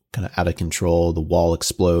kind of out of control. The wall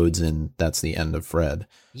explodes, and that's the end of Fred.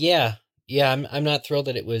 Yeah. I'm not thrilled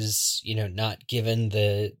that it was, not given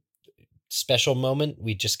the special moment.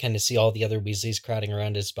 We just kind of see all the other Weasleys crowding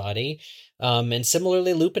around his body. And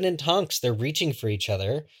similarly, Lupin and Tonks, they're reaching for each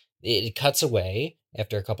other. It cuts away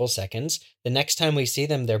after a couple seconds. The next time we see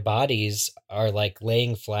them, their bodies are like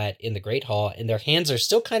laying flat in the Great Hall, and their hands are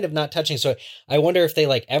still kind of not touching. So I wonder if they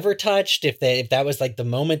like ever touched, if that was like the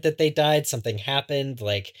moment that they died, something happened.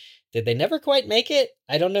 Like, did they never quite make it?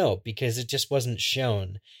 I don't know, because it just wasn't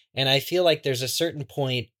shown. And I feel like there's a certain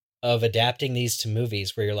point of adapting these to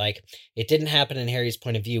movies where you're like, it didn't happen in Harry's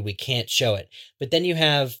point of view, we can't show it. But then you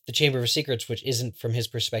have the Chamber of Secrets, which isn't from his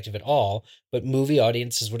perspective at all, but movie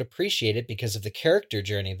audiences would appreciate it because of the character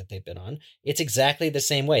journey that they've been on. It's exactly the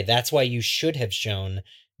same way. That's why you should have shown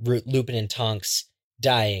Lupin and Tonks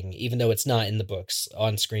dying, even though it's not in the books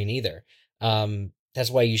on screen either.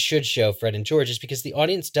 That's why you should show Fred and George, is because the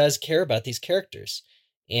audience does care about these characters.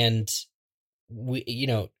 And we,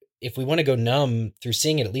 if we want to go numb through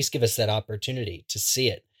seeing it, at least give us that opportunity to see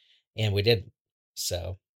it. And we didn't.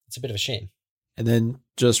 So it's a bit of a shame. And then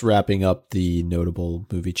just wrapping up the notable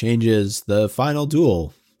movie changes, the final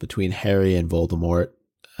duel between Harry and Voldemort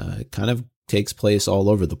kind of takes place all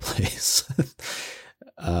over the place.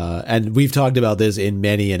 And we've talked about this in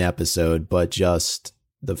many an episode, but just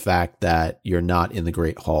the fact that you're not in the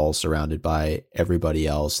Great Hall surrounded by everybody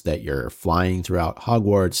else, that you're flying throughout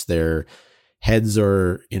Hogwarts, their heads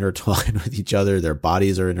are intertwined with each other, their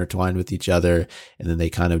bodies are intertwined with each other, and then they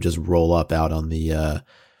kind of just roll up out on the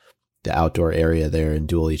outdoor area there and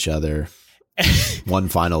duel each other one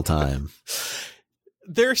final time.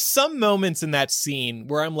 There's some moments in that scene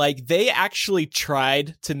where I'm like, they actually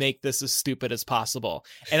tried to make this as stupid as possible.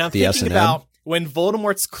 And I'm thinking S&M? about when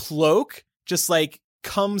Voldemort's cloak just like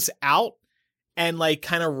comes out and like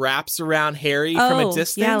kind of wraps around Harry from a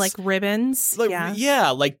distance. Yeah, like ribbons. Like,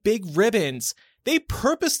 yeah, like big ribbons. They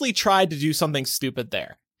purposely tried to do something stupid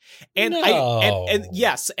there. And and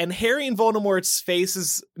yes, and Harry and Voldemort's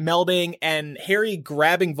faces melding and Harry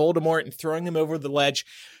grabbing Voldemort and throwing him over the ledge.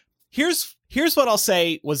 Here's what I'll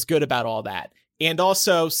say was good about all that. And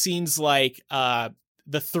also scenes like the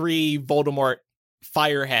 3 Voldemort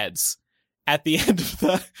fireheads at the end of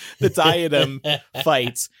the diadem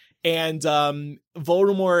fights and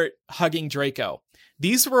Voldemort hugging Draco.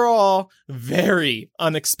 These were all very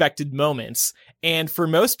unexpected moments. And for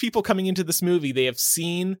most people coming into this movie, they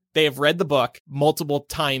have read the book multiple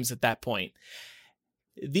times at that point.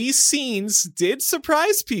 These scenes did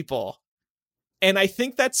surprise people. And I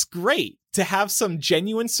think that's great to have some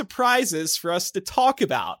genuine surprises for us to talk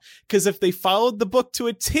about. Because if they followed the book to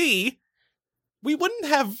a T, we wouldn't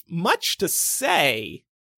have much to say.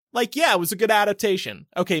 Like, yeah, it was a good adaptation.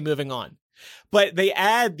 Okay, moving on. But they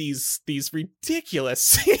add these ridiculous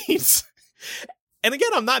scenes. And again,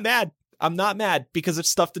 I'm not mad. I'm not mad because it's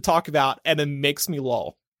stuff to talk about and it makes me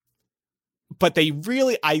lol. But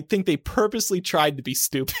I think they purposely tried to be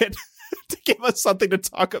stupid to give us something to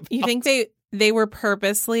talk about. You think they were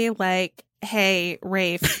purposely like, hey,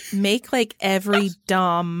 Rafe, make like every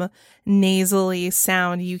dumb nasally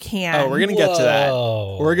sound you can. Oh, we're going to get to that.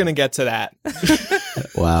 We're going to get to that.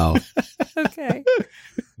 Wow. Okay.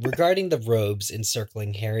 Regarding the robes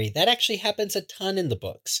encircling Harry, that actually happens a ton in the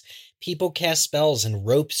books. People cast spells and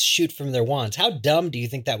ropes shoot from their wands. How dumb do you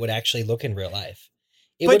think that would actually look in real life?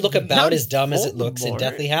 It would look about as dumb as it looks in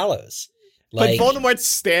Deathly Hallows. Like, but Voldemort's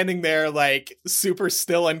standing there like super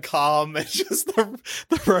still and calm and just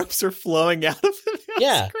the ropes are flowing out of him.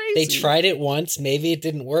 Yeah, crazy. They tried it once. Maybe it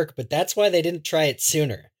didn't work, but that's why they didn't try it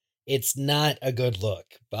sooner. It's not a good look.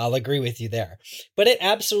 I'll agree with you there. But it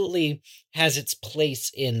absolutely has its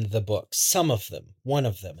place in the books. Some of them. One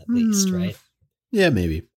of them, at least, right? Yeah,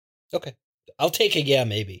 maybe. Okay. I'll take a yeah,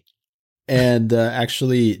 maybe. And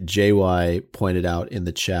actually, JY pointed out in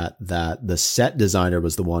the chat that the set designer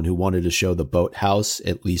was the one who wanted to show the boathouse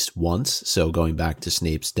at least once. So going back to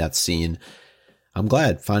Snape's death scene, I'm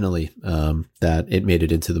glad, finally, that it made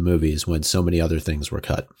it into the movies when so many other things were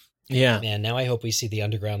cut. Yeah. Man, now I hope we see the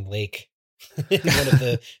underground lake in one of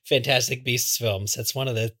the Fantastic Beasts films. That's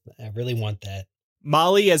I really want that.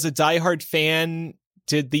 Molly, as a diehard fan,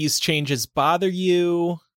 did these changes bother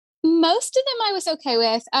you? Most of them I was okay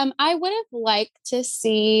with. I would have liked to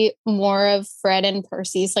see more of Fred and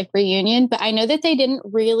Percy's like reunion, but I know that they didn't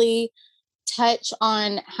really touch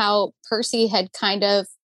on how Percy had kind of,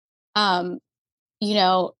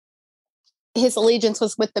 his allegiance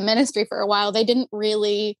was with the Ministry for a while. They didn't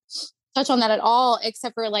really touch on that at all,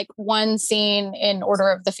 except for like one scene in Order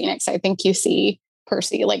of the Phoenix. I think you see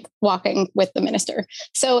Percy like walking with the Minister.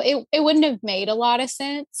 So it wouldn't have made a lot of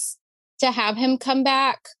sense to have him come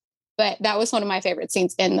back. But that was one of my favorite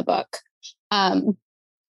scenes in the book.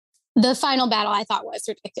 The final battle I thought was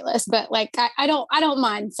ridiculous, but like I don't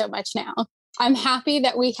mind so much now. I'm happy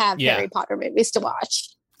that we have Harry Potter movies to watch.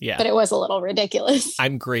 Yeah, but it was a little ridiculous.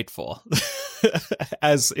 I'm grateful,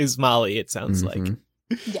 as is Molly. It sounds like.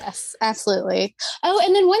 Yes, absolutely. Oh,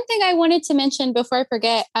 and then one thing I wanted to mention before I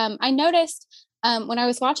forget, I noticed when I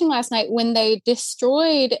was watching last night when they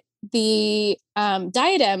destroyed the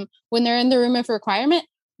diadem when they're in the room of requirement.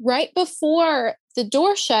 Right before the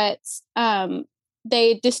door shuts,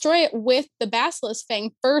 they destroy it with the basilisk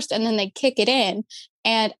fang first, and then they kick it in.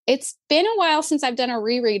 And it's been a while since I've done a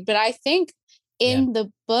reread, but I think in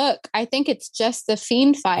the book, I think it's just the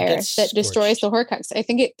fiend fire that destroys the Horcrux. I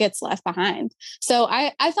think it gets left behind. So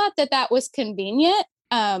I thought that was convenient,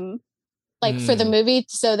 for the movie,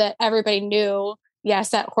 so that everybody knew. Yes,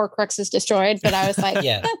 that Horcrux is destroyed, but I was like,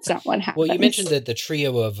 that's not what happens. Well, you mentioned the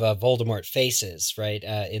trio of Voldemort faces, right?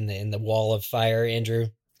 In the Wall of Fire, Andrew.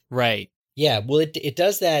 Right. Yeah. Well, it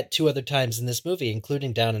does that 2 other times in this movie,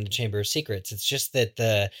 including down in the Chamber of Secrets. It's just that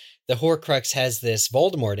the Horcrux has this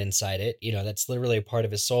Voldemort inside it. That's literally a part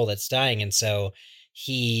of his soul that's dying, and so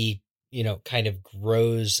he, kind of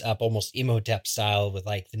grows up almost Imhotep style with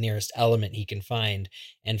like the nearest element he can find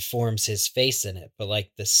and forms his face in it. But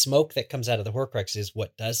like the smoke that comes out of the Horcrux is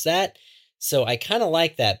what does that. So I kind of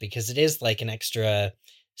like that because it is like an extra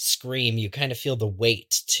scream. You kind of feel the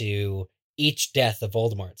weight to each death of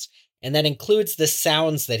Voldemort's. And that includes the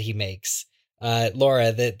sounds that he makes.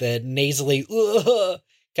 Laura, the nasally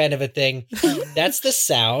kind of a thing. That's the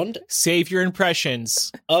sound. Save your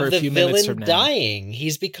impressions of for a few minutes from villain now. dying.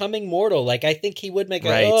 He's becoming mortal. Like I think he would make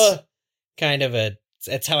a kind of a.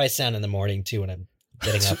 That's how I sound in the morning too when I'm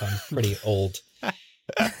getting up. I'm pretty old.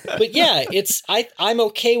 But yeah, I'm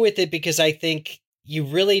okay with it because I think you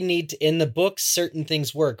really need to, in the books, certain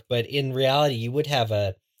things work, but in reality, you would have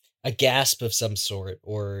a gasp of some sort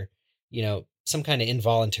or, some kind of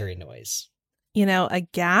involuntary noise. A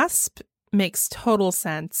gasp makes total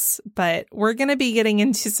sense, but we're going to be getting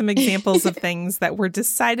into some examples of things that were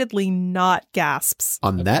decidedly not gasps.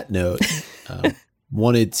 On that note,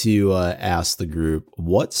 wanted to ask the group,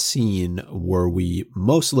 what scene were we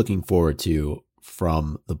most looking forward to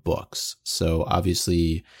from the books? So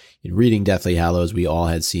obviously, in reading Deathly Hallows, we all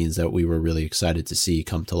had scenes that we were really excited to see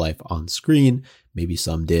come to life on screen. Maybe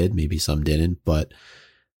some did, maybe some didn't, but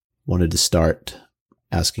wanted to start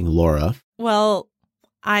asking Laura. Well,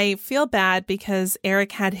 I feel bad because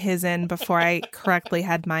Eric had his in before I correctly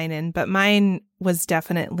had mine in, but mine was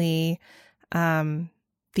definitely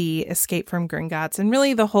the escape from Gringotts and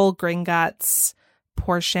really the whole Gringotts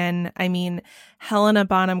portion. I mean, Helena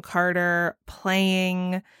Bonham Carter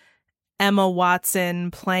playing Emma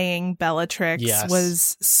Watson playing Bellatrix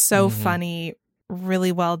was so funny,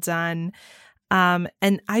 really well done.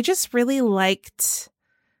 And I just really liked,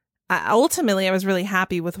 ultimately, I was really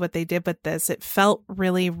happy with what they did with this. It felt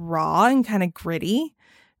really raw and kind of gritty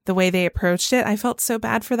the way they approached it. I felt so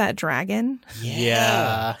bad for that dragon.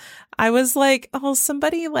 Yeah. I was like, oh,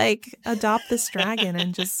 somebody adopt this dragon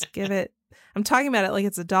and just give it, I'm talking about it like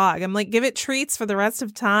it's a dog. I'm like, give it treats for the rest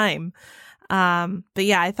of time. But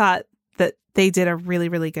yeah, I thought that they did a really,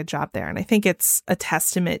 really good job there. And I think it's a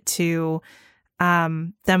testament to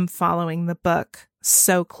them following the book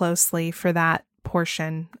so closely for that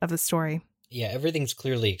portion of the story. Yeah, everything's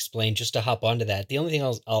clearly explained. Just to hop onto that, the only thing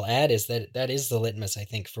I'll add is that is the litmus, I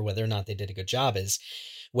think, for whether or not they did a good job is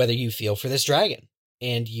whether you feel for this dragon.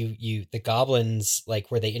 And the goblins, like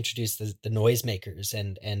where they introduce the noisemakers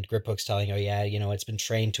and Griphook's telling, oh yeah, it's been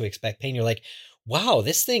trained to expect pain. You're like, wow,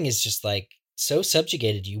 this thing is just like so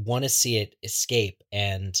subjugated. You want to see it escape,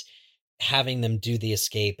 and having them do the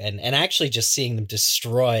escape and actually just seeing them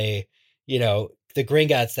destroy, the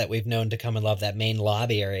Gringotts that we've known to come and love, that main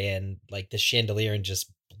lobby area and like the chandelier, and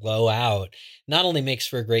just blow out, not only makes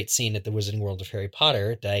for a great scene at the Wizarding World of Harry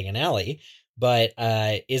Potter, Diagon Alley, but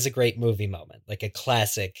is a great movie moment, like a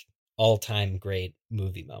classic all-time great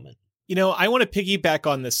movie moment. I want to piggyback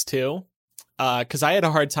on this too, because I had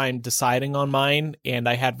a hard time deciding on mine, and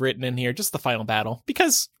I had written in here just the final battle,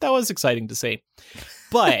 because that was exciting to see.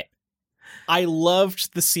 But I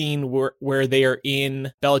loved the scene where they are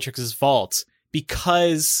in Bellatrix's vault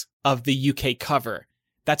because of the UK cover.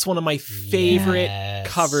 That's one of my favorite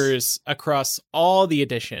covers across all the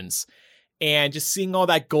editions. And just seeing all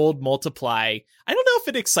that gold multiply, I don't know if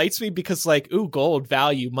it excites me because ooh, gold,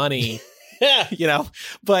 value, money,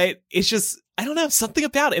 but it's just, I don't know, something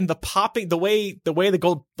about it. And the popping, the way the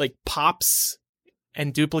gold pops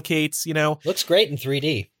and duplicates, Looks great in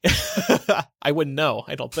 3D. I wouldn't know,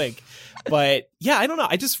 I don't think. But yeah, I don't know.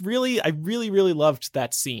 I really, really loved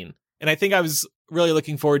that scene. And I think I was really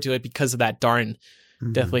looking forward to it because of that darn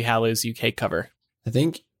Deathly Hallows UK cover. I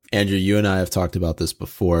think, Andrew, you and I have talked about this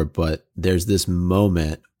before, but there's this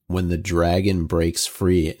moment when the dragon breaks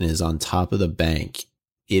free and is on top of the bank.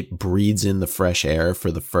 It breathes in the fresh air for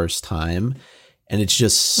the first time. And it's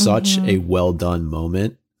just such a well done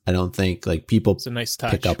moment. I don't think people it's a nice touch.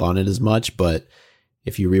 Pick up on it as much, but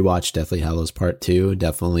if you rewatch Deathly Hallows Part 2,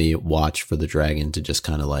 definitely watch for the dragon to just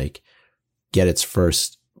kind of get its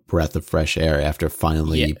first breath of fresh air after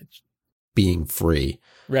finally being free.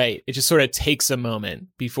 Right. It just sort of takes a moment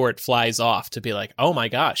before it flies off to be like, oh my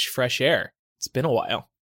gosh, fresh air. It's been a while.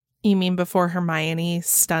 You mean before Hermione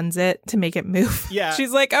stuns it to make it move? Yeah.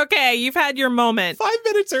 She's like, okay, you've had your moment. 5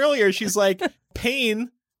 minutes earlier, she's like,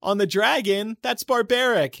 pain on the dragon, that's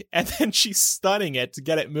barbaric. And then she's stunning it to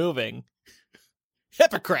get it moving.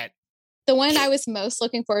 Hypocrite. The one I was most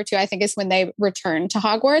looking forward to, I think, is when they return to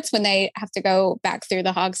Hogwarts, when they have to go back through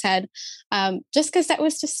the Hog's Head. Just because that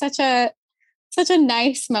was just such a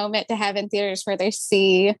nice moment to have in theaters, where they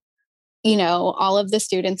see, all of the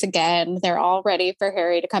students again. They're all ready for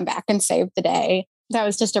Harry to come back and save the day. That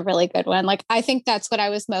was just a really good one. I think that's what I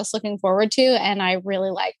was most looking forward to. And I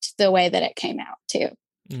really liked the way that it came out too.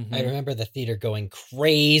 Mm-hmm. I remember the theater going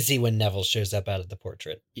crazy when Neville shows up out of the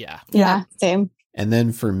portrait. Yeah, same. And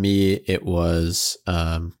then for me, it was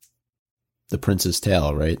The Prince's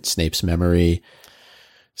Tale, right? Snape's memory.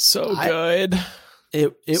 So good.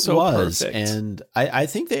 It so was. Perfect. And I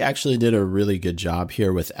think they actually did a really good job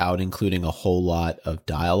here without including a whole lot of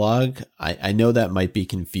dialogue. I know that might be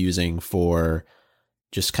confusing for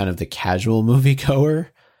just kind of the casual moviegoer,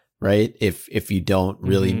 right? If you don't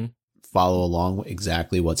really follow along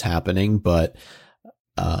exactly what's happening. But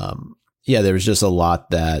there was just a lot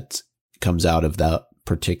that comes out of that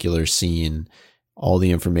particular scene all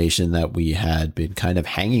the information that we had been kind of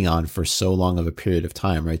hanging on for so long of a period of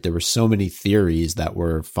time, right? There were so many theories that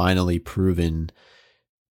were finally proven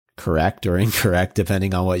correct or incorrect,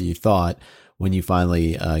 depending on what you thought, when you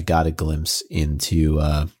finally got a glimpse into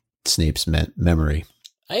Snape's memory.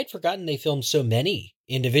 I had forgotten they filmed so many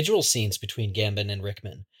individual scenes between Gambon and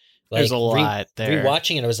Rickman. There's a lot there.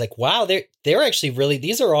 Rewatching it, I was like, wow, they're actually really,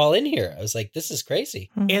 these are all in here. I was like, this is crazy.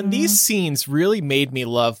 And these scenes really made me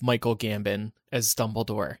love Michael Gambon as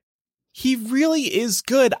Dumbledore. He really is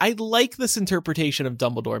good. I like this interpretation of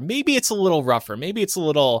Dumbledore. Maybe it's a little rougher. Maybe it's a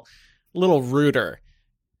little ruder.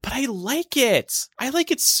 But I like it. I like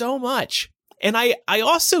it so much. And I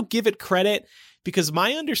also give it credit because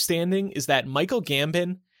my understanding is that Michael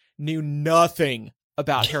Gambon knew nothing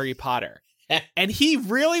about Harry Potter. And he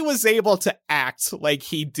really was able to act like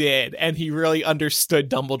he did, and he really understood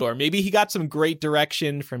Dumbledore. Maybe he got some great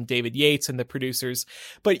direction from David Yates and the producers,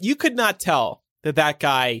 but you could not tell that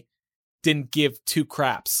guy didn't give two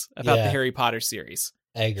craps about the Harry Potter series.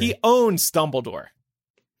 I agree. He owns Dumbledore.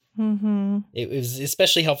 Mm-hmm. It was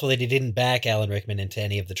especially helpful that he didn't back Alan Rickman into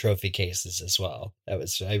any of the trophy cases as well.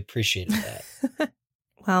 I appreciated that.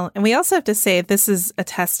 Well, and we also have to say this is a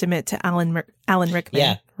testament to Alan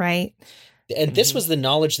Rickman, right? And this was the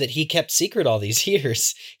knowledge that he kept secret all these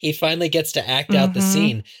years. He finally gets to act out the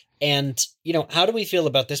scene. And, how do we feel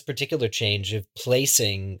about this particular change of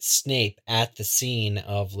placing Snape at the scene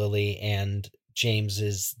of Lily and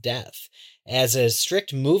James's death? As a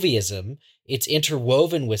strict movieism, it's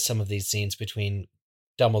interwoven with some of these scenes between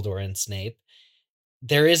Dumbledore and Snape.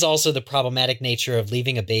 There is also the problematic nature of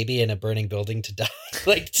leaving a baby in a burning building to die.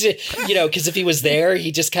 Because if he was there,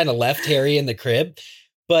 he just kind of left Harry in the crib.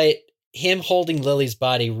 But him holding Lily's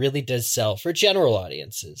body really does sell for general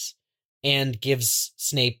audiences and gives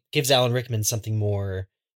Alan Rickman something more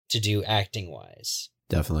to do acting wise.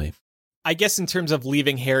 Definitely. I guess in terms of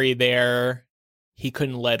leaving Harry there, he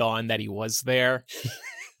couldn't let on that he was there,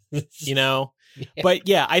 Yeah. But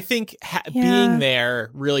yeah, I think being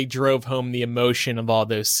there really drove home the emotion of all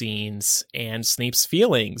those scenes and Snape's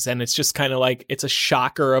feelings. And it's just kind of like, it's a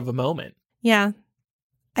shocker of a moment. Yeah.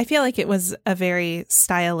 I feel like it was a very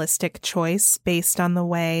stylistic choice based on the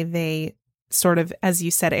way they sort of, as you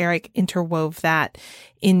said, Eric, interwove that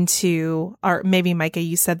into, or maybe Micah,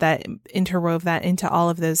 you said that, interwove that into all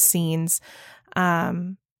of those scenes.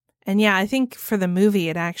 And yeah, I think for the movie,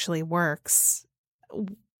 it actually works.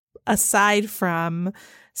 Aside from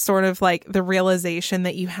sort of like the realization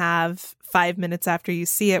that you have 5 minutes after you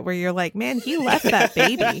see it where you're like, man, he left that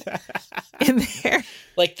baby in there.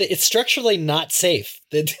 Like it's structurally not safe.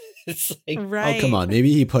 It's like, right. Oh, come on.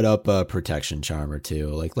 Maybe he put up a protection charm or two.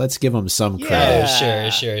 Like, let's give him some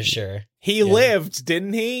credit. Sure. He lived,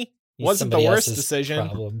 didn't he? He's Wasn't the somebody worst else's decision.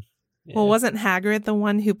 Problem. Yeah. Well, wasn't Hagrid the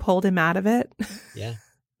one who pulled him out of it? Yeah.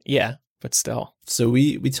 Yeah, but still. So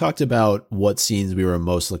we talked about what scenes we were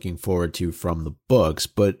most looking forward to from the books,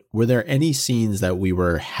 but were there any scenes that we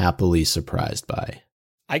were happily surprised by?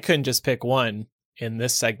 I couldn't just pick one in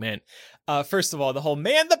this segment. First of all, the whole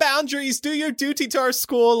man the boundaries, do your duty to our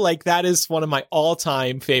school. Like that is one of my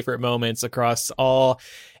all-time favorite moments across all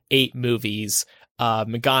 8 movies.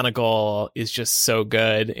 McGonagall is just so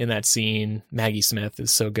good in that scene. Maggie Smith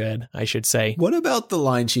is so good, I should say. What about the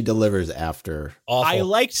line she delivers after? Awful. I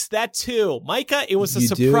liked that too. Micah, it was a You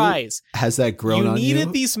do? surprise. Has that grown on you? You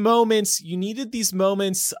needed these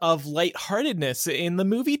moments of lightheartedness in the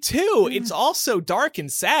movie too. It's also dark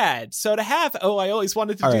and sad. So to have, I always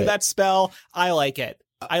wanted to do that spell, I like it.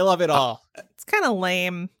 I love it all. It's kind of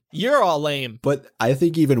lame. You're all lame. But I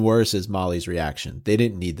think even worse is Molly's reaction. They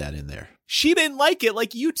didn't need that in there. She didn't like it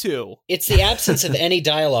like you two. It's the absence of any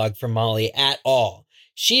dialogue from Molly at all.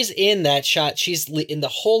 She's in that shot. She's in the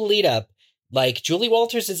whole lead up. Like Julie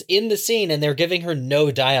Walters is in the scene and they're giving her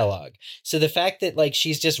no dialogue. So the fact that like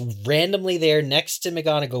she's just randomly there next to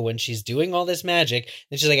McGonagall when she's doing all this magic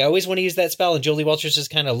and she's like, I always want to use that spell. And Julie Walters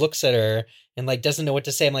just kind of looks at her and like doesn't know what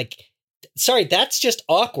to say. I'm like, sorry, that's just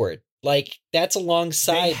awkward. Like that's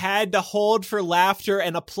alongside. They had to hold for laughter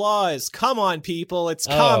and applause. Come on, people. It's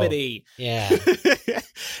comedy. Yeah.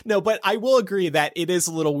 No, but I will agree that it is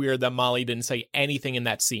a little weird that Molly didn't say anything in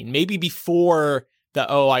that scene. Maybe before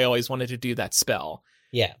I always wanted to do that spell.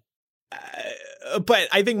 Yeah. But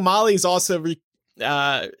I think Molly's also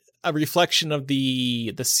a reflection of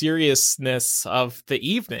the seriousness of the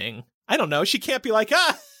evening. I don't know. She can't be like,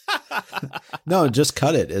 No, just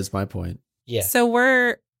cut it is my point. Yeah. So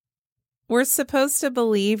we're supposed to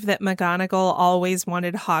believe that McGonagall always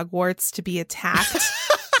wanted Hogwarts to be attacked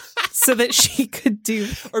so that she could do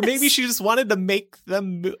this. Or maybe she just wanted to make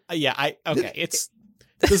them. Okay.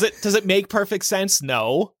 Does it make perfect sense?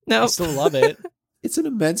 No. No. I still love it. It's an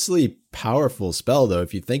immensely powerful spell, though,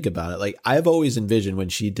 if you think about it. Like, I've always envisioned when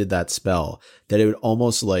she did that spell that it would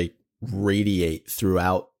almost like radiate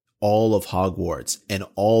throughout all of Hogwarts, and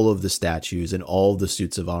all of the statues and all of the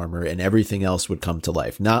suits of armor and everything else would come to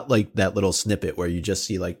life. Not like that little snippet where you just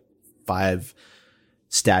see like 5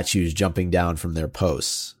 statues jumping down from their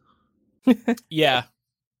posts. Yeah.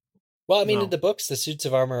 Well, I mean, in the books, the suits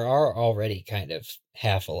of armor are already kind of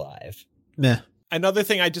half alive. Meh. Another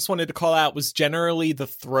thing I just wanted to call out was generally the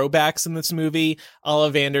throwbacks in this movie.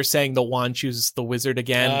 Ollivander saying the wand chooses the wizard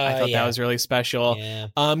again. I thought that was really special. Yeah.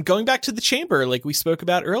 Going back to the chamber, like we spoke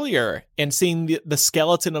about earlier, and seeing the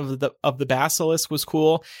skeleton of the basilisk was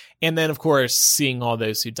cool. And then, of course, seeing all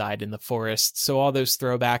those who died in the forest. So all those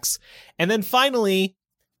throwbacks. And then finally,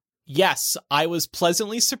 yes, I was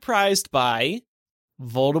pleasantly surprised by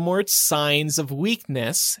Voldemort's signs of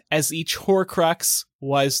weakness as each Horcrux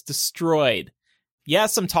was destroyed.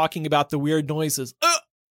 Yes, I'm talking about the weird noises.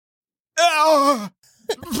 I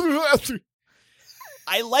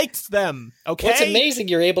liked them, okay? Well, it's amazing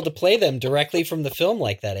you're able to play them directly from the film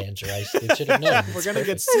like that, Andrew. I should have known. We're going to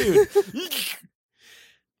get sued.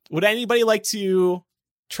 Would anybody like to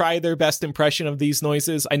try their best impression of these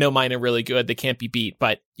noises? I know mine are really good. They can't be beat,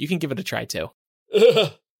 but you can give it a try too.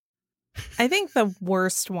 I think the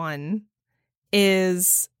worst one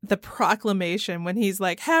is the proclamation when he's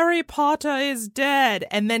like, Harry Potter is dead,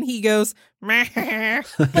 and then he goes, meh.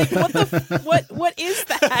 Like, what is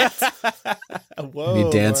that? Whoa, he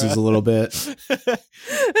dances a little bit.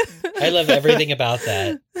 I love everything about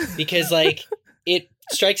that, because like it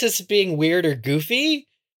strikes us as being weird or goofy,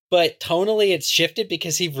 but tonally it's shifted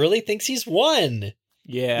because he really thinks he's won.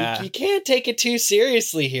 Yeah. You can't take it too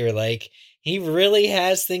seriously here. Like, he really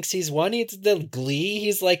thinks he's won. It's the glee.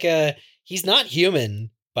 He's not human,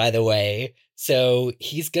 by the way. So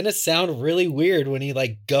he's going to sound really weird when he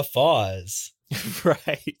like guffaws.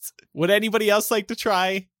 Right. Would anybody else like to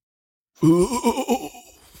try? There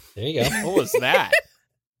you go. What was that?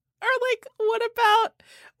 Or like, what about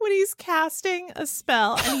when he's casting a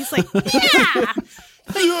spell and he's like, yeah!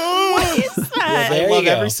 Like, what is that? Yeah, I love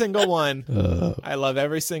every single one. I love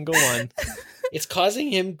every single one. It's causing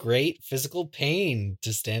him great physical pain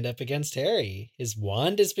to stand up against Harry. His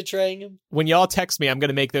wand is betraying him. When y'all text me, I'm going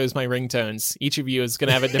to make those my ringtones. Each of you is going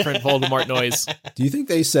to have a different Voldemort noise. Do you think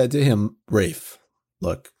they said to him, Rafe,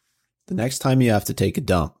 look, the next time you have to take a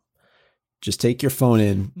dump, just take your phone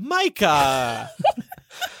in. Micah!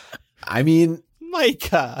 I mean,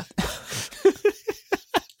 Micah!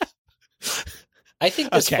 I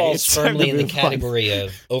think this falls firmly in the category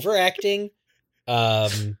of overacting.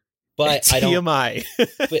 But it's TMI.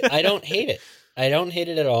 But I don't hate it. I don't hate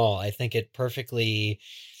it at all. I think it perfectly,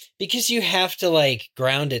 because you have to like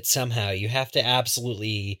ground it somehow. You have to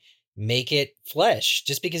absolutely make it flesh.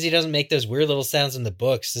 Just because he doesn't make those weird little sounds in the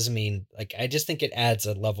books doesn't mean, like, I just think it adds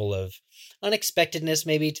a level of unexpectedness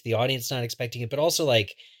maybe to the audience not expecting it, but also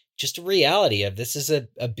like just a reality of this is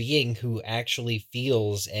a being who actually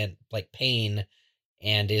feels and like pain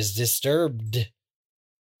and is disturbed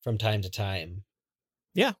from time to time.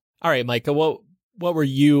 Yeah. All right, Micah, what were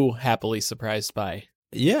you happily surprised by?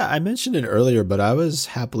 Yeah, I mentioned it earlier, but I was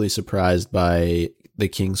happily surprised by the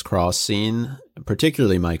King's Cross scene,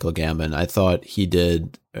 particularly Michael Gambon. I thought he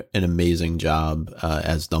did an amazing job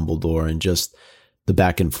as Dumbledore, and just the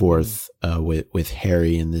back and forth with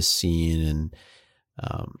Harry in this scene. And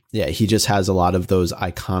yeah, he just has a lot of those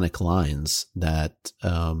iconic lines that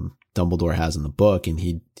Dumbledore has in the book, and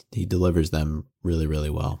he delivers them really,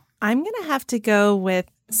 really well. I'm going to have to go with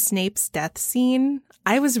Snape's death scene.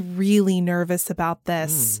 I was really nervous about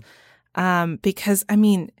this because, I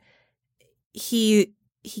mean, he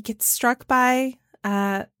gets struck by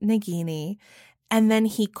Nagini, and then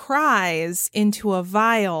he cries into a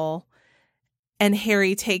vial, and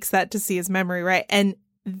Harry takes that to see his memory, right? And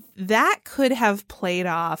that could have played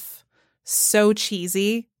off so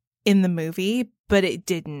cheesy in the movie, but it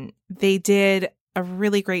didn't. They did a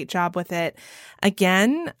really great job with it.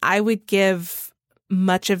 Again, I would give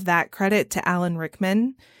much of that credit to Alan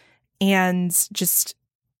Rickman and just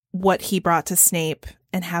what he brought to Snape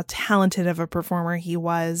and how talented of a performer he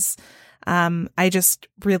was. I just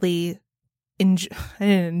really I didn't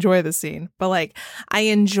enjoy the scene, but like I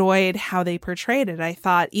enjoyed how they portrayed it. I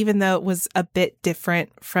thought even though it was a bit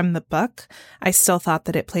different from the book, I still thought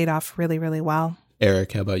that it played off really, really well.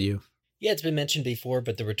 Eric, how about you? Yeah, it's been mentioned before,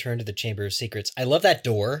 but the return to the Chamber of Secrets. I love that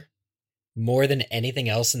door more than anything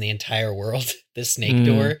else in the entire world, the snake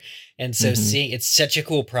door. And so seeing, it's such a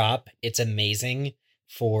cool prop. It's amazing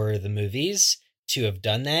for the movies to have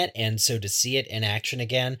done that. And so to see it in action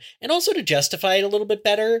again, and also to justify it a little bit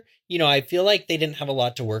better. You know, I feel like they didn't have a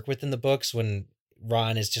lot to work with in the books when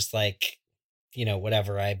Ron is just like,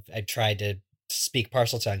 whatever. I've tried to speak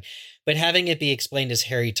parcel tongue, but having it be explained as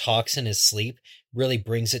Harry talks in his sleep really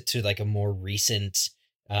brings it to like a more recent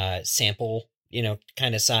sample,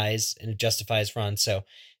 kind of size, and it justifies Ron. So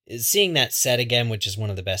seeing that set again, which is one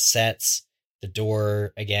of the best sets, the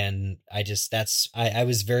door again, I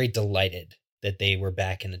was very delighted that they were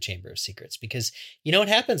back in the Chamber of Secrets, because it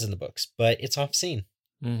happens in the books, but it's off scene.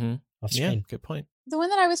 Mm-hmm. Off screen. Yeah, good point. The one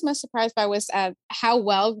that I was most surprised by was how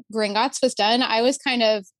well Gringotts was done. I was kind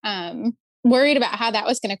of worried about how that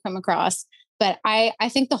was going to come across, but I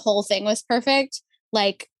think the whole thing was perfect.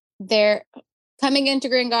 Like, they're coming into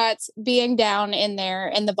Gringotts, being down in there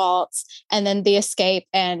in the vaults, and then the escape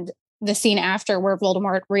and the scene after where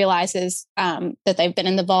Voldemort realizes that they've been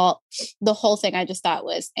in the vault. The whole thing I just thought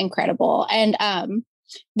was incredible. And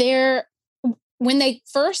when they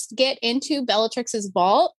first get into Bellatrix's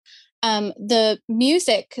vault, the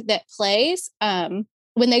music that plays when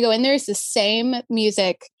they go in there is the same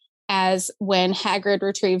music as when Hagrid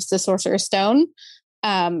retrieves the Sorcerer's Stone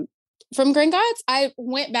from Gringotts. I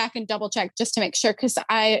went back and double checked just to make sure, because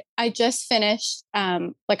I just finished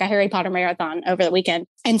like a Harry Potter marathon over the weekend,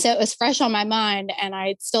 and so it was fresh on my mind, and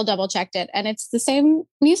I still double checked it, and it's the same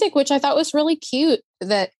music, which I thought was really cute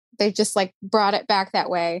that they just like brought it back that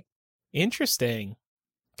way. Interesting.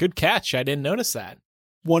 Good catch. I didn't notice that.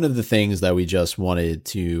 One of the things that we just wanted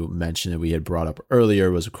to mention that we had brought up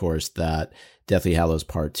earlier was, of course, that Deathly Hallows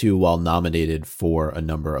Part 2, while nominated for a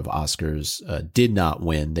number of Oscars, did not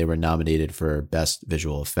win. They were nominated for Best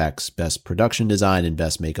Visual Effects, Best Production Design, and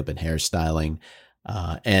Best Makeup and Hairstyling.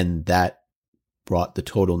 And that brought the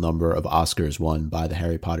total number of Oscars won by the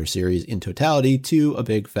Harry Potter series in totality to a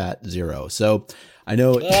big fat 0. So I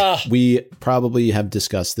know we probably have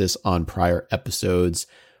discussed this on prior episodes.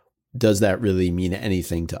 Does that really mean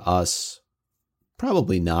anything to us?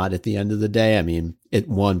 Probably not at the end of the day. I mean, it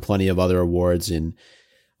won plenty of other awards in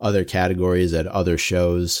other categories at other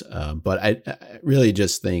shows. But I really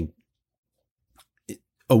just think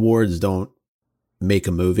awards don't make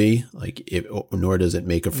a movie, nor does it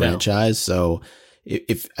make a franchise. No. So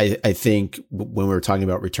I think when we were talking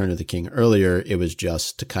about Return of the King earlier, it was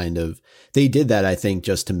just to they did that, I think,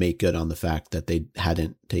 just to make good on the fact that they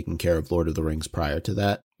hadn't taken care of Lord of the Rings prior to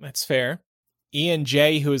that. That's fair. Ian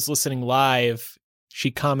J., who is listening live, she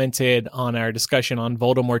commented on our discussion on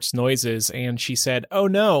Voldemort's noises, and she said, "Oh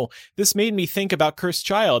no, this made me think about Cursed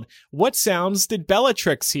Child. What sounds did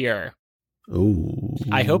Bellatrix hear?" Ooh.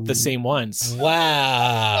 I hope the same ones.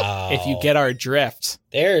 Wow. If you get our drift.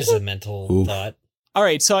 There's a mental thought. All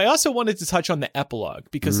right, so I also wanted to touch on the epilogue,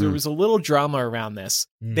 because there was a little drama around this.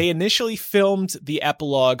 They initially filmed the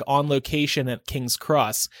epilogue on location at King's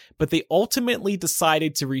Cross, but they ultimately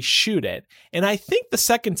decided to reshoot it. And I think the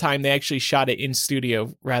second time they actually shot it in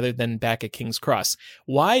studio rather than back at King's Cross.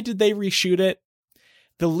 Why did they reshoot it?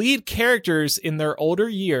 The lead characters in their older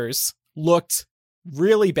years looked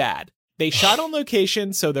really bad. They shot on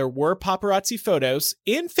location, so there were paparazzi photos.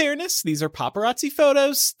 In fairness, these are paparazzi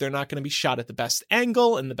photos. They're not going to be shot at the best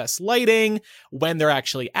angle and the best lighting, when they're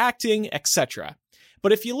actually acting, etc.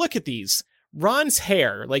 But if you look at these, Ron's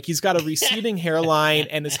hair, he's got a receding hairline,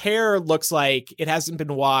 and his hair looks like it hasn't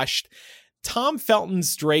been washed. Tom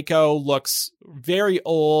Felton's Draco looks very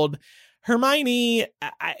old. Hermione,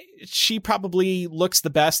 she probably looks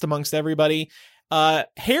the best amongst everybody.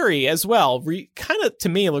 Harry as well, kind of to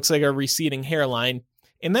me looks like a receding hairline.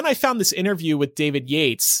 And then I found this interview with David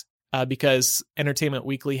Yates because Entertainment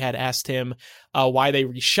Weekly had asked him why they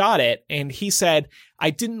reshot it. And he said, "I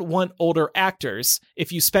didn't want older actors.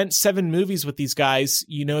 If you spent 7 movies with these guys,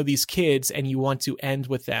 you know these kids and you want to end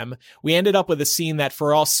with them. We ended up with a scene that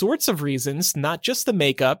for all sorts of reasons, not just the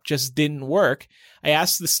makeup, just didn't work. I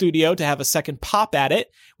asked the studio to have a second pop at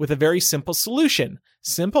it with a very simple solution.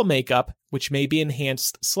 Simple makeup, which may be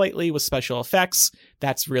enhanced slightly with special effects.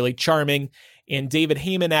 That's really charming." And David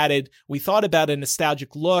Heyman added, "We thought about a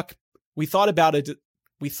nostalgic look. We thought about a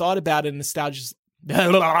nostalgic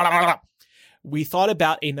Nice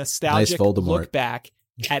look back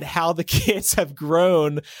at how the kids have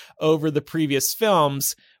grown over the previous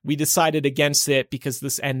films. We decided against it because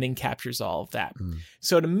this ending captures all of that."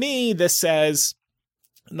 So to me, this says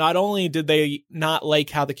not only did they not like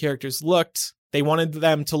how the characters looked, they wanted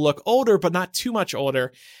them to look older, but not too much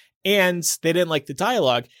older. And they didn't like the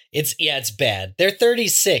dialogue. It's bad. They're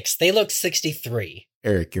 36. They look 63.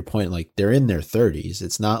 Eric, your point, they're in their 30s.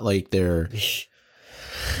 It's not like they're,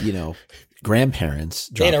 grandparents.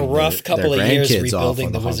 They had a rough couple of years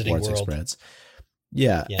rebuilding the Wizarding World. Express.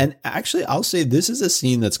 Yeah. And actually, I'll say this is a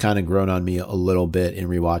scene that's kind of grown on me a little bit in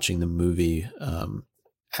rewatching the movie.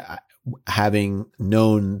 having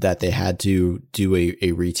known that they had to do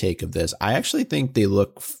a retake of this, I actually think they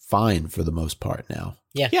look fine for the most part now.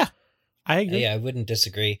 Yeah. I agree. Yeah, I wouldn't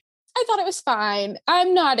disagree. I thought it was fine.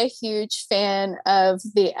 I'm not a huge fan of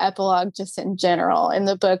the epilogue just in general in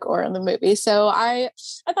the book or in the movie. So I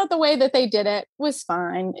thought the way that they did it was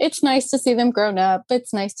fine. It's nice to see them grown up.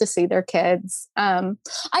 It's nice to see their kids.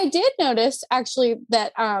 I did notice actually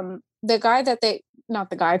that the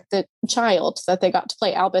child that they got to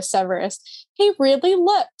play Albus Severus, he really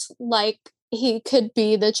looked like he could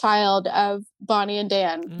be the child of Bonnie and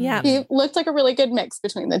Dan. Yeah. He looked like a really good mix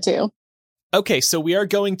between the two. Okay, so we are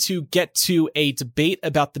going to get to a debate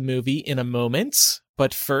about the movie in a moment.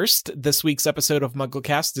 But first, this week's episode of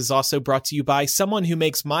MuggleCast is also brought to you by someone who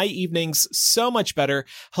makes my evenings so much better,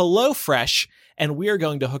 HelloFresh, and we are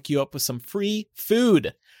going to hook you up with some free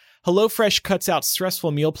food. HelloFresh cuts out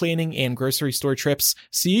stressful meal planning and grocery store trips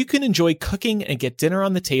so you can enjoy cooking and get dinner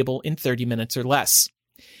on the table in 30 minutes or less.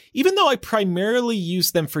 Even though I primarily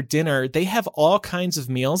use them for dinner, they have all kinds of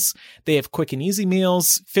meals. They have quick and easy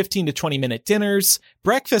meals, 15 to 20 minute dinners,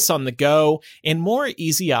 breakfast on the go, and more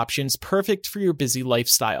easy options perfect for your busy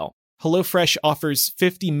lifestyle. HelloFresh offers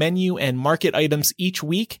 50 menu and market items each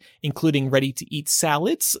week, including ready-to-eat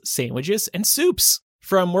salads, sandwiches, and soups.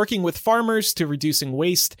 From working with farmers to reducing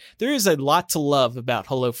waste, there is a lot to love about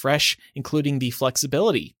HelloFresh, including the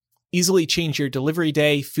flexibility. Easily change your delivery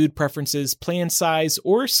day, food preferences, plan size,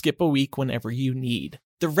 or skip a week whenever you need.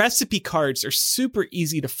 The recipe cards are super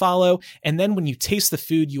easy to follow, and then when you taste the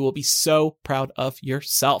food, you will be so proud of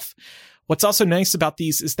yourself. What's also nice about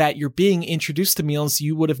these is that you're being introduced to meals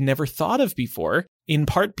you would have never thought of before, in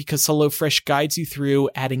part because HelloFresh guides you through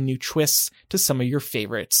adding new twists to some of your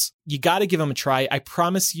favorites. You gotta give them a try. I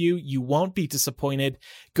promise you, you won't be disappointed.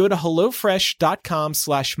 Go to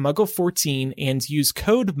HelloFresh.com/Muggle14 and use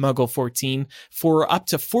code Muggle14 for up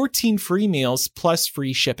to 14 free meals plus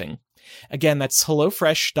free shipping. Again, that's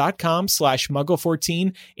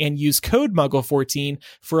HelloFresh.com/Muggle14 and use code Muggle14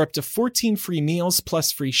 for up to 14 free meals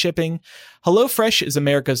plus free shipping. HelloFresh is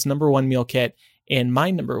America's #1 meal kit and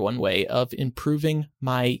my #1 way of improving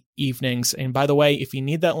my evenings. And by the way, if you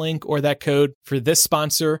need that link or that code for this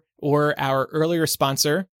sponsor or our earlier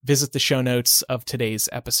sponsor, visit the show notes of today's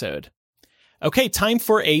episode. Okay, time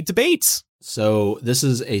for a debate. So this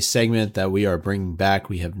is a segment that we are bringing back.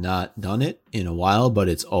 We have not done it in a while, but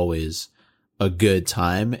it's always a good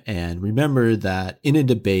time. And remember that in a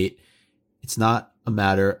debate, it's not a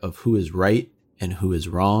matter of who is right and who is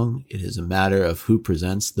wrong. It is a matter of who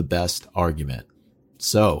presents the best argument.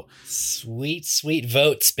 So sweet, sweet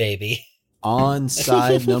votes, baby. On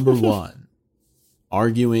side number 1,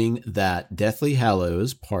 arguing that Deathly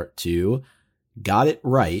Hallows Part 2 got it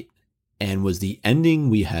right and was the ending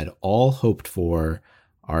we had all hoped for,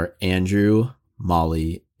 are Andrew,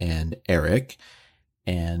 Molly, and Eric.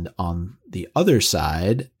 And on the other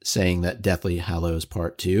side, saying that Deathly Hallows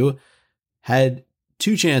Part 2 had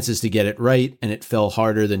 2 chances to get it right, and it fell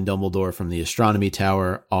harder than Dumbledore from the Astronomy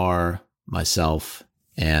Tower, are myself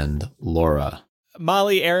and Laura.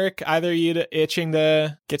 Molly, Eric, either of you itching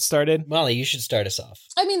to get started? Molly, you should start us off.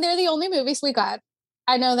 I mean, they're the only movies we got.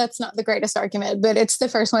 I know that's not the greatest argument, but it's the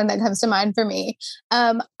first one that comes to mind for me.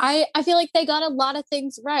 I feel like they got a lot of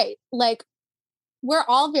things right. Like, we're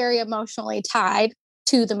all very emotionally tied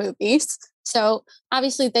to the movies. So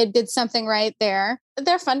obviously they did something right there.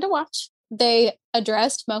 They're fun to watch. They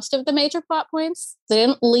addressed most of the major plot points. They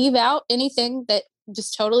didn't leave out anything that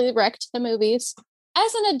just totally wrecked the movies.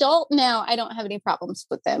 As an adult now, I don't have any problems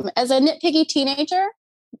with them. As a nitpicky teenager,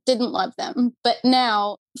 didn't love them. But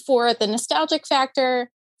now, for the nostalgic factor,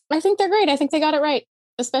 I think they're great. I think they got it right,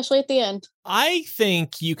 especially at the end. I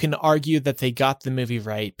think you can argue that they got the movie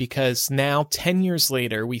right because now, 10 years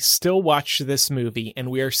later, we still watch this movie and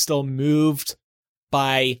we are still moved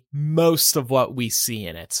by most of what we see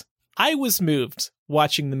in it. I was moved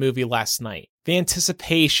watching the movie last night. The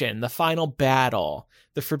anticipation, the final battle,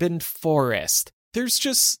 the Forbidden Forest. There's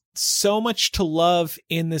just so much to love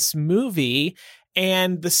in this movie.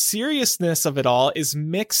 And the seriousness of it all is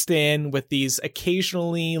mixed in with these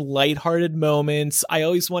occasionally lighthearted moments. I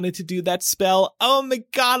always wanted to do that spell. Oh,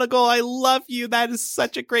 McGonagall, I love you. That is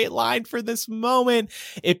such a great line for this moment.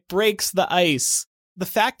 It breaks the ice. The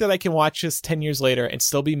fact that I can watch this 10 years later and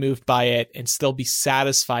still be moved by it and still be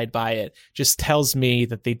satisfied by it just tells me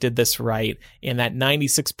that they did this right. And that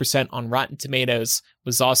 96% on Rotten Tomatoes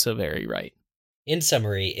was also very right. In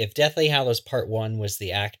summary, if Deathly Hallows Part 1 was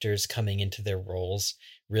the actors coming into their roles,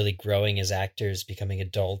 really growing as actors, becoming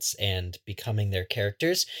adults, and becoming their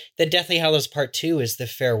characters. Then Deathly Hallows Part 2 is the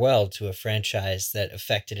farewell to a franchise that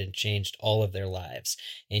affected and changed all of their lives.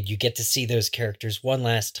 And you get to see those characters one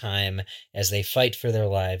last time as they fight for their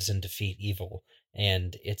lives and defeat evil.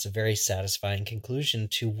 And it's a very satisfying conclusion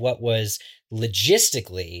to what was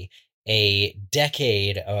logistically a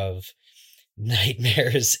decade of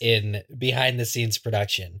nightmares in behind-the-scenes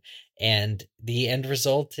production. And the end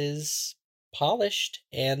result is polished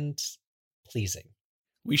and pleasing.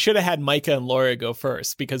 We should have had Micah and Laura go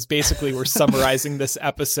first, because basically we're summarizing this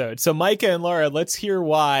episode. So Micah and Laura, let's hear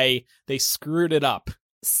why they screwed it up.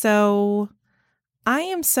 So I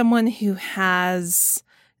am someone who has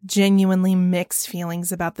genuinely mixed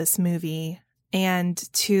feelings about this movie. And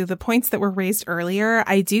to the points that were raised earlier,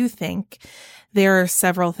 I do think there are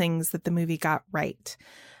several things that the movie got right.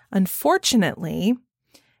 Unfortunately,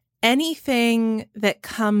 anything that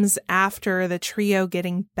comes after the trio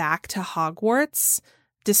getting back to Hogwarts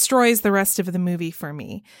destroys the rest of the movie for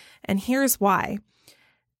me. And here's why.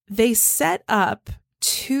 They set up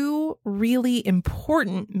two really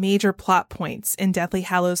important major plot points in Deathly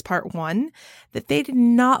Hallows Part 1 that they did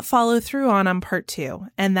not follow through on Part 2.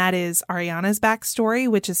 And that is Ariana's backstory,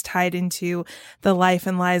 which is tied into the life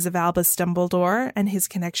and lies of Albus Dumbledore and his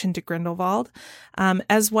connection to Grindelwald,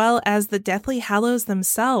 as well as the Deathly Hallows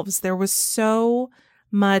themselves. There was so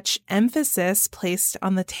much emphasis placed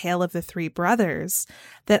on the tale of the three brothers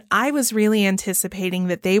that I was really anticipating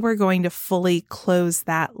that they were going to fully close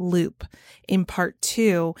that loop in Part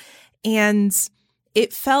 2. And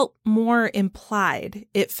it felt more implied.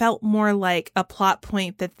 It felt more like a plot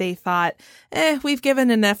point that they thought, we've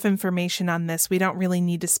given enough information on this. We don't really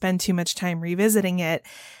need to spend too much time revisiting it.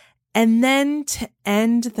 And then to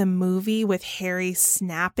end the movie with Harry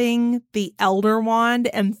snapping the Elder Wand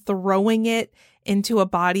and throwing it into a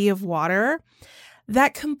body of water,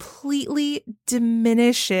 that completely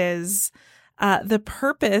diminishes the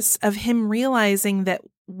purpose of him realizing that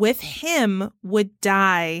with him would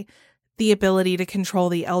die the ability to control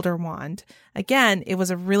the Elder Wand. Again, it was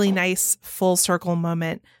a really nice full circle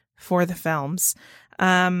moment for the films.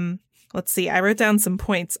 Let's see. I wrote down some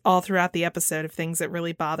points all throughout the episode of things that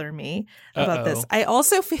really bother me about this. I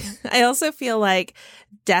also feel like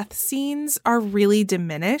death scenes are really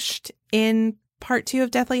diminished in Part 2 of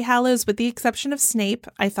Deathly Hallows, with the exception of Snape.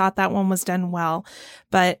 I thought that one was done well,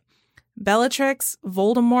 but Bellatrix,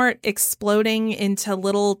 Voldemort exploding into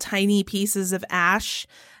little tiny pieces of ash,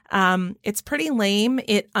 it's pretty lame.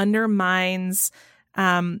 It undermines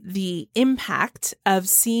the impact of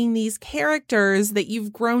seeing these characters that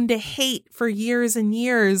you've grown to hate for years and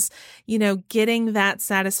years, getting that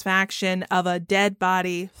satisfaction of a dead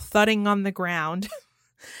body thudding on the ground.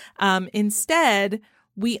 Instead,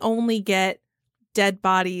 we only get dead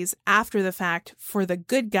bodies after the fact for the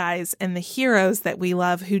good guys and the heroes that we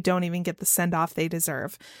love who don't even get the send-off they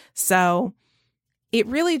deserve. So it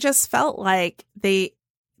really just felt like they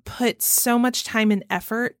put so much time and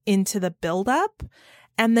effort into the buildup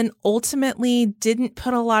and then ultimately didn't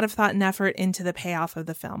put a lot of thought and effort into the payoff of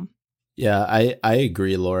the film. Yeah, I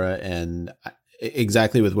agree, Laura. And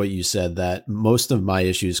exactly with what you said, that most of my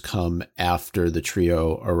issues come after the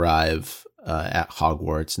trio arrive at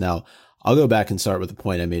Hogwarts. Now, I'll go back and start with the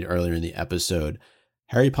point I made earlier in the episode.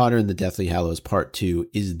 Harry Potter and the Deathly Hallows Part 2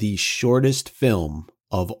 is the shortest film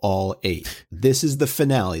of all 8. This is the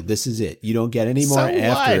finale. This is it. You don't get any more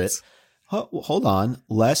after it. Hold on.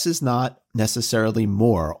 Less is not necessarily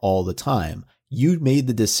more all the time. You made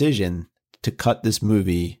the decision to cut this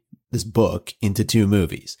book into 2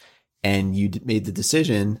 movies. And you made the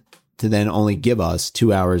decision to then only give us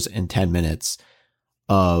 2 hours and 10 minutes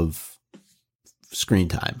of screen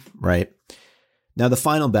time, right? Now, the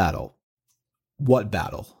final battle. What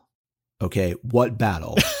battle? Okay, what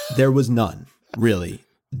battle? There was none, really.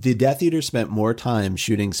 The Death Eaters spent more time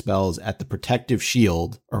shooting spells at the protective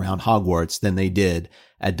shield around Hogwarts than they did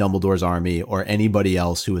at Dumbledore's army or anybody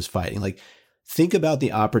else who was fighting. Like, think about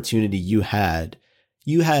the opportunity you had.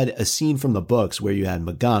 You had a scene from the books where you had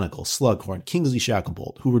McGonagall, Slughorn, Kingsley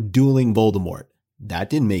Shacklebolt, who were dueling Voldemort. That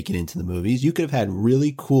didn't make it into the movies. You could have had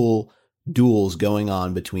really cool duels going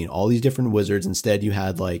on between all these different wizards. Instead, you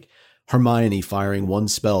had like Hermione firing one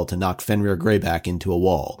spell to knock Fenrir Greyback into a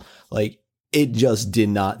wall. Like, it just did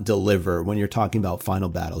not deliver when you're talking about final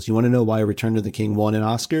battles. You want to know why Return to the King won an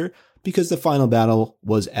Oscar? Because the final battle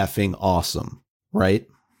was effing awesome, right?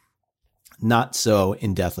 Not so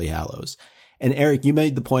in Deathly Hallows. And Eric, you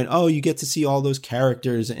made the point, you get to see all those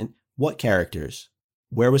characters. And what characters?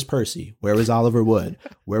 Where was Percy? Where was Oliver Wood?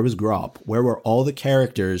 Where was Grawp? Where were all the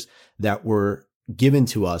characters that were given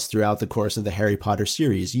to us throughout the course of the Harry Potter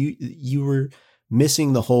series? You were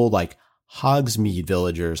missing the whole like Hogsmeade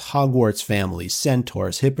villagers, Hogwarts families,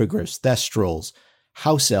 centaurs, hippogriffs, thestrals,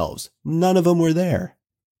 house elves. None of them were there.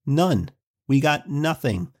 None. We got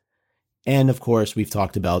nothing. And of course, we've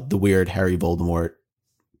talked about the weird Harry Voldemort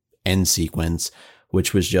end sequence,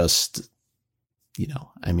 which was just,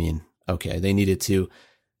 okay, they needed to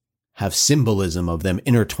have symbolism of them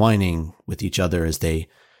intertwining with each other as they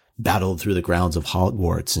battled through the grounds of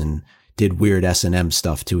Hogwarts and did weird S&M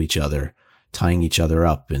stuff to each other, tying each other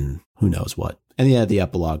up and who knows what. And yeah, the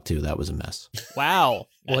epilogue too. That was a mess. Wow.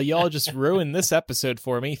 Well, y'all just ruined this episode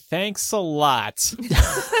for me. Thanks a lot.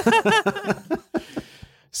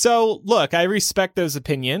 So, look, I respect those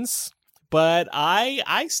opinions, but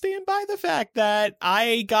I stand by the fact that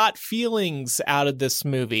I got feelings out of this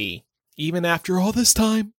movie, even after all this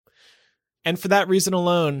time. And for that reason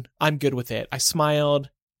alone, I'm good with it. I smiled.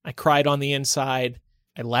 I cried on the inside.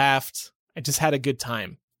 I laughed. I just had a good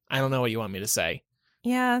time. I don't know what you want me to say.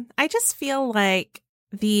 Yeah, I just feel like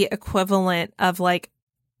the equivalent of like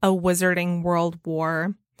a Wizarding World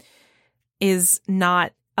War is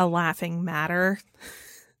not a laughing matter.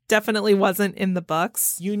 Definitely wasn't in the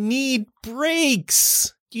books. You need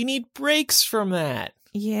breaks. You need breaks from that.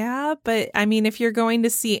 Yeah, but I mean, if you're going to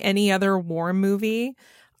see any other war movie,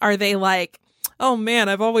 are they like, oh man,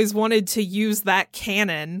 I've always wanted to use that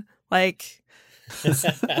cannon? Like, this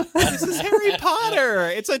is Harry Potter.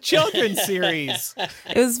 It's a children's series.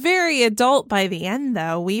 It was very adult by the end,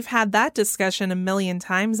 though. We've had that discussion a million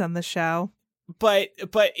times on the show. But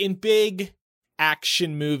in big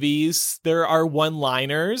action movies, there are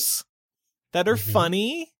one-liners that are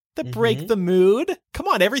funny, that break the mood. Come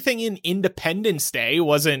on, everything in Independence Day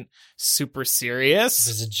wasn't super serious. It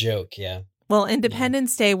was a joke, yeah. Well,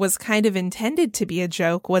 Independence Day was kind of intended to be a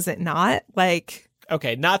joke, was it not? Like,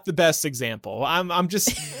 okay, not the best example. I'm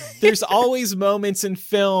just, there's always moments in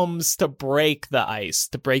films to break the ice,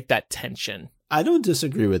 to break that tension. I don't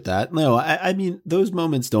disagree with that. No, I mean, those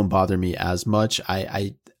moments don't bother me as much.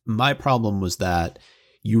 My problem was that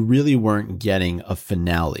you really weren't getting a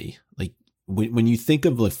finale. Like when you think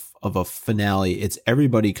of a finale, it's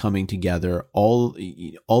everybody coming together, all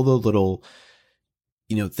the little,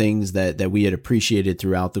 things that we had appreciated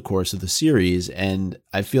throughout the course of the series. And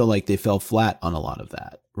I feel like they fell flat on a lot of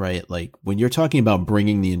that, right? Like when you're talking about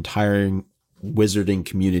bringing the entire wizarding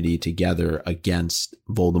community together against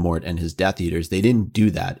Voldemort and his Death Eaters, they didn't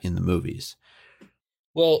do that in the movies.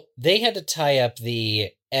 Well, they had to tie up the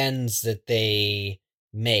ends that they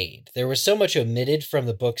made. There was so much omitted from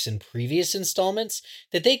the books in previous installments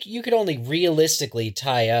that you could only realistically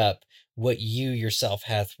tie up what you yourself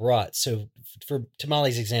hath wrought. So for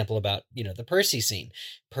Tamale's example about, the Percy scene,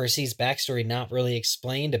 Percy's backstory not really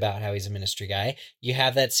explained about how he's a ministry guy. You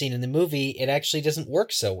have that scene in the movie. It actually doesn't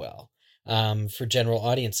work so well for general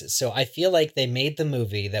audiences. So I feel like they made the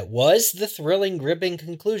movie that was the thrilling, gripping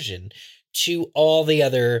conclusion to all the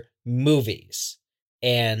other movies.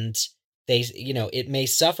 And they, it may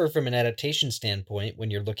suffer from an adaptation standpoint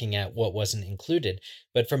when you're looking at what wasn't included,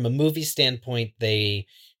 but from a movie standpoint, they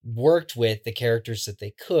worked with the characters that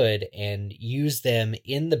they could and used them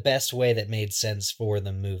in the best way that made sense for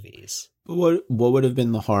the movies. What would have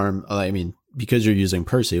been the harm? I mean, because you're using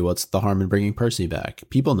Percy, what's the harm in bringing Percy back?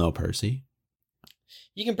 People know Percy.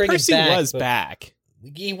 You can bring Percy him back. Was back.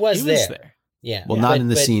 He was there. Yeah. Well, not in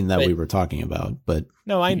the scene that we were talking about, but...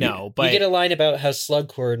 No, I know, but... You get a line about how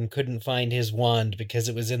Slughorn couldn't find his wand because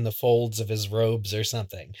it was in the folds of his robes or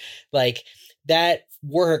something. Like, that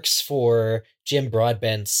works for Jim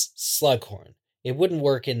Broadbent's Slughorn. It wouldn't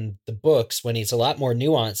work in the books when he's a lot more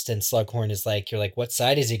nuanced and Slughorn is like, you're like, what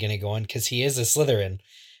side is he going to go on? Because he is a Slytherin.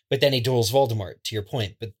 But then he duels Voldemort, to your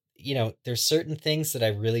point. But, there's certain things that I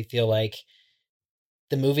really feel like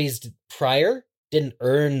the movies prior didn't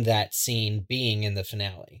earn that scene being in the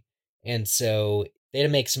finale. And so they had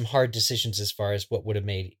to make some hard decisions as far as what would have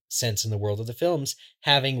made sense in the world of the films,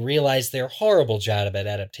 having realized their horrible job at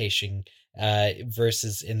adaptation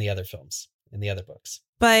versus in the other films, in the other books.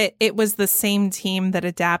 But it was the same team that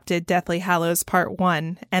adapted Deathly Hallows Part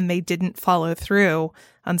 1, and they didn't follow through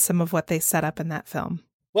on some of what they set up in that film.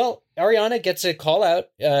 Well, Ariana gets a call out.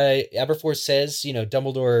 Aberforth says,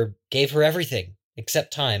 Dumbledore gave her everything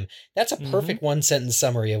except time. That's a perfect one-sentence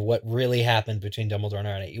summary of what really happened between Dumbledore and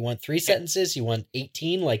Ariana. You want 3 sentences? You want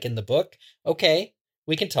 18 like in the book? Okay,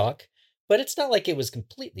 we can talk. But it's not like it was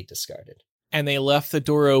completely discarded. And they left the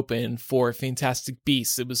door open for Fantastic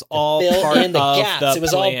Beasts. It was all part of the it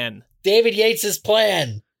was plan. All David Yates'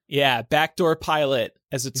 plan. Yeah, backdoor pilot,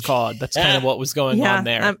 as it's called. That's kind of what was going on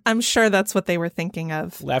there. I'm sure that's what they were thinking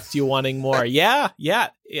of. Left you wanting more. Yeah.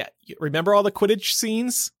 Remember all the Quidditch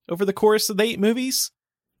scenes over the course of the 8 movies?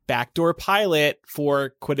 backdoor pilot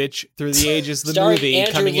for Quidditch Through the Ages, the Starring movie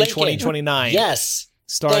Andrew coming in Lincoln. 2029. Yes.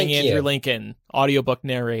 Starring Thank Andrew you. Lincoln, audiobook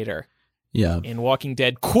narrator Yeah. in Walking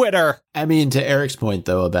Dead. Quitter. I mean, to Eric's point,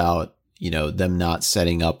 though, about, them not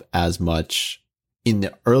setting up as much in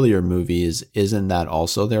the earlier movies, isn't that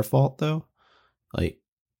also their fault, though? Like,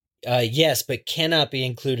 Yes, but cannot be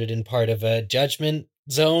included in part of a judgment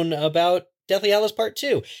zone about Deathly Hallows Part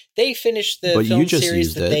 2. They finished the But you film just series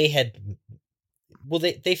used that it. they had... Well,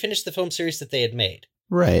 they finished the film series that they had made.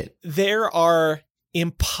 right. There are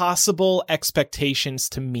impossible expectations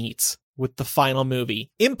to meet with the final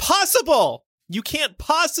movie. Impossible! You can't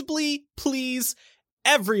possibly please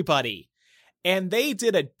everybody. And they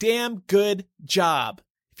did a damn good job.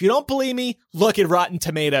 If you don't believe me, look at Rotten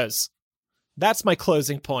Tomatoes. That's my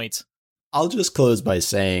closing point. I'll just close by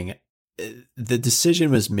saying the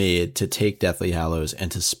decision was made to take Deathly Hallows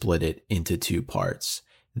and to split it into 2 parts.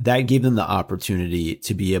 That gave them the opportunity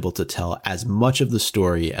to be able to tell as much of the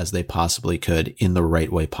story as they possibly could in the right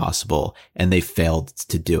way possible, and they failed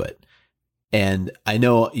to do it. And I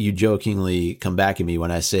know you jokingly come back at me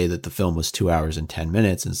when I say that the film was 2 hours and 10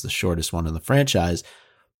 minutes and it's the shortest one in the franchise.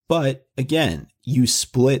 But again, you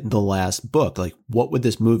split the last book. Like, what would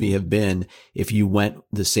this movie have been if you went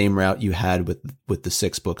the same route you had with the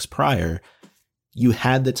 6 books prior? You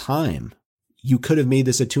had the time. You could have made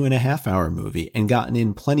this a 2.5 hour movie and gotten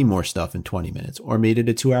in plenty more stuff in 20 minutes, or made it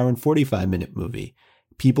a 2 hour and 45-minute movie.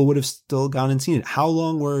 People would have still gone and seen it. How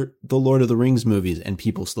long were the Lord of the Rings movies and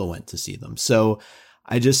people still went to see them? So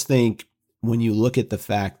I just think when you look at the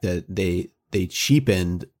fact that they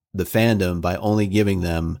cheapened the fandom by only giving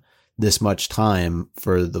them this much time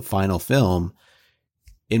for the final film,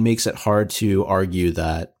 it makes it hard to argue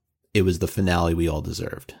that it was the finale we all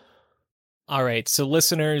deserved. All right, so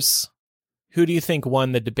listeners, who do you think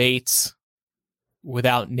won the debates?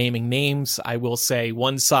 Without naming names, I will say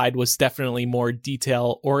one side was definitely more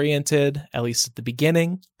detail-oriented, at least at the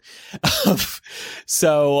beginning.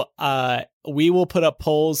 So we will put up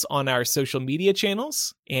polls on our social media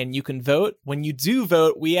channels, and you can vote. When you do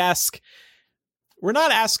vote, we're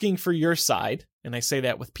not asking for your side, and I say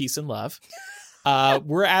that with peace and love.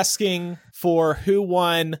 We're asking for who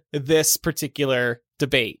won this particular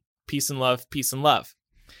debate. Peace and love, peace and love.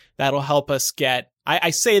 That'll help us get...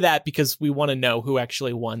 I say that because we want to know who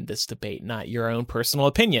actually won this debate, not your own personal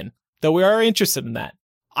opinion, though we are interested in that.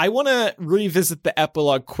 I want to revisit the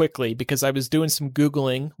epilogue quickly because I was doing some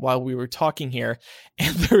Googling while we were talking here,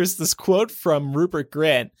 and there was this quote from Rupert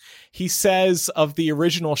Grint. He says of the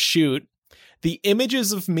original shoot, "The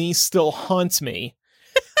images of me still haunt me.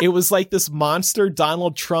 It was like this monster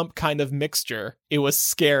Donald Trump kind of mixture. It was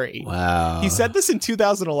scary." Wow. He said this in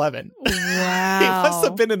 2011. Wow. He must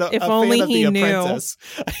have been If a only fan of he The knew. Apprentice.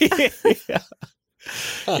 Yeah.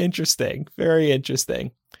 Interesting. Very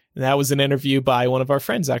interesting. And that was an interview by one of our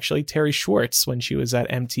friends, actually, Terry Schwartz, when she was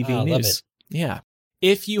at MTV Oh, News. love it. Yeah.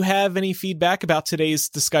 If you have any feedback about today's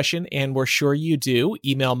discussion, and we're sure you do,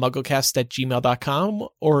 email mugglecast@gmail.com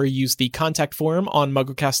or use the contact form on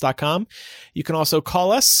mugglecast.com. You can also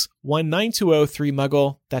call us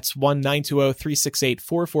 1-920-3-MUGGLE. That's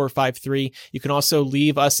 1-920-368-4453. You can also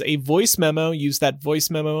leave us a voice memo. Use that voice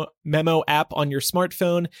memo app on your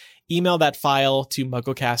smartphone. Email that file to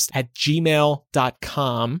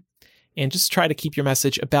mugglecast@gmail.com. And just try to keep your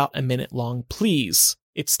message about a minute long, please.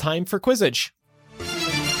 It's time for Quizzage.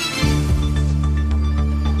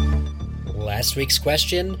 Last week's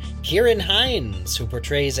question, Kieran Hines, who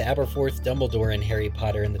portrays Aberforth Dumbledore in Harry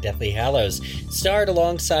Potter and the Deathly Hallows, starred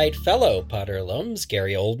alongside fellow Potter alums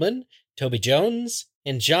Gary Oldman, Toby Jones,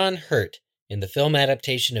 and John Hurt in the film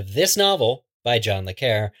adaptation of this novel by John le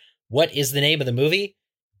Carre. What is the name of the movie?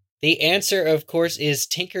 The answer, of course, is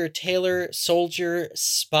Tinker, Tailor, Soldier,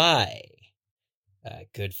 Spy.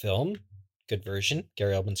 Good film. Good version.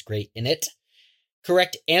 Gary Oldman's great in it.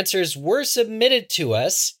 Correct answers were submitted to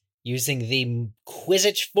us using the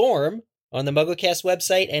Quizzitch form on the MuggleCast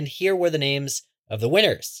website, and here were the names of the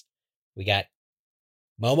winners. We got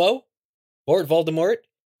Momo, Bort Voldemort,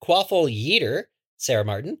 Quaffle Yeater, Sarah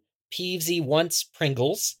Martin, Peevesy Once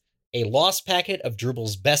Pringles, A Lost Packet of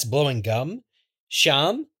Drubal's Best Blowing Gum,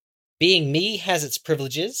 Sham, Being Me Has Its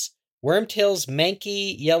Privileges, Wormtail's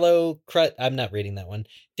Manky Yellow I'm not reading that one.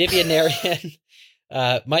 Divya Narayan,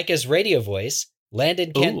 Micah's Radio Voice,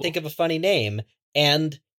 Landon Can't Ooh. Think of a Funny Name,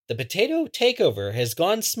 and The Potato Takeover has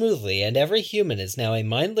gone smoothly, and every human is now a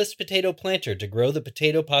mindless potato planter to grow the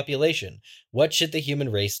potato population. What should the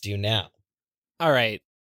human race do now? All right.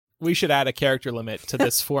 We should add a character limit to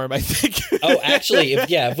this form, I think. Oh, actually,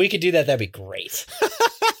 if we could do that, that'd be great.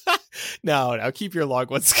 No, keep your long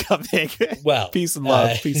ones coming. Well, peace and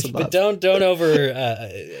love, peace and love. But don't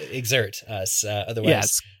over exert us. Otherwise,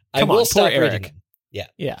 yes. I will stop reading Eric. them. Yeah.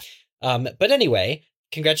 Yeah. But anyway,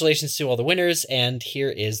 congratulations to all the winners, and here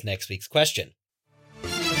is next week's question.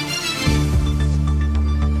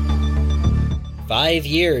 5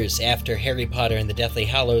 years after Harry Potter and the Deathly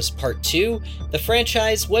Hallows Part 2, the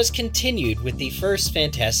franchise was continued with the first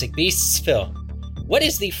Fantastic Beasts film. What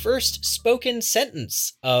is the first spoken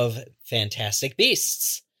sentence of Fantastic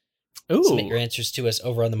Beasts? Ooh. Submit your answers to us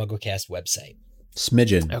over on the MuggleCast website.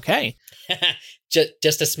 Smidgen. Okay.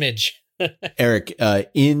 Just a smidge. Eric,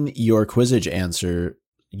 in your Quizzage answer,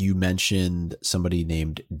 you mentioned somebody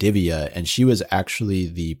named Divya, and she was actually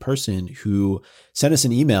the person who sent us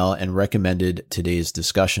an email and recommended today's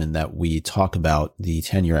discussion that we talk about the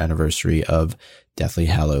 10-year anniversary of Deathly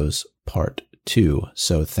Hallows Part 2.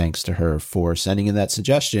 So thanks to her for sending in that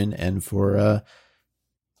suggestion and for,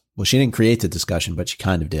 well, she didn't create the discussion, but she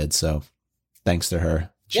kind of did. So thanks to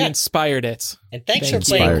her. She inspired it. And thanks for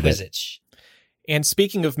playing Quizzage. And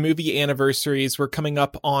speaking of movie anniversaries, we're coming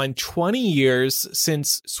up on 20 years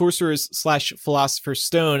since Sorcerer's/Philosopher's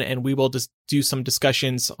Stone, and we will just do some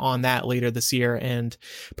discussions on that later this year and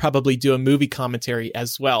probably do a movie commentary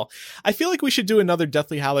as well. I feel like we should do another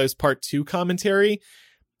Deathly Hallows Part 2 commentary,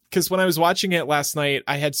 because when I was watching it last night,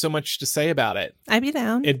 I had so much to say about it. I'd be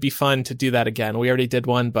down. It'd be fun to do that again. We already did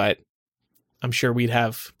one, but I'm sure we'd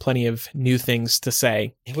have plenty of new things to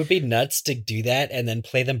say. It would be nuts to do that and then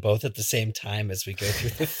play them both at the same time as we go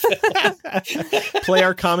through the film. Play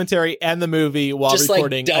our commentary and the movie while just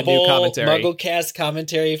recording like a new commentary. MuggleCast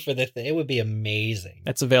commentary for the thing. It would be amazing.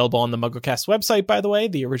 That's available on the MuggleCast website, by the way.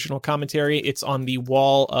 The original commentary. It's on the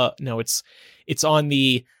wall. It's on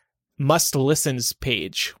the Must Listens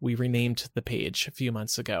page. We renamed the page a few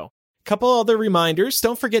months ago. Couple other reminders.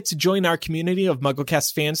 Don't forget to join our community of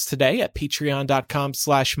MuggleCast fans today at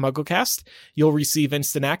patreon.com/MuggleCast. You'll receive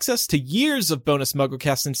instant access to years of bonus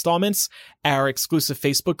MuggleCast installments, our exclusive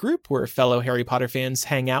Facebook group where fellow Harry Potter fans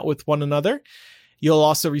hang out with one another. You'll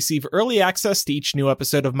also receive early access to each new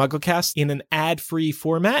episode of MuggleCast in an ad-free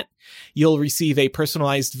format. You'll receive a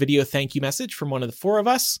personalized video thank you message from one of the four of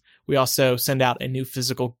us. We also send out a new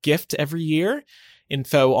physical gift every year.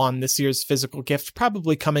 Info on this year's physical gift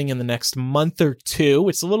probably coming in the next month or two.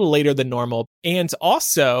 It's a little later than normal. And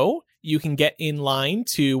also, you can get in line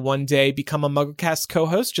to one day become a MuggleCast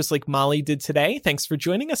co-host, just like Molly did today. Thanks for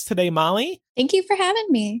joining us today, Molly. Thank you for having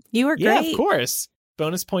me. You were great. Yeah, of course.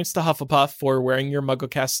 Bonus points to Hufflepuff for wearing your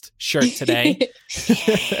MuggleCast shirt today.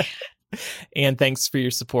 And thanks for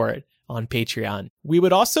your support on Patreon. We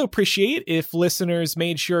would also appreciate if listeners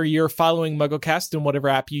made sure you're following MuggleCast in whatever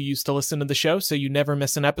app you use to listen to the show so you never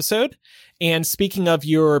miss an episode. And speaking of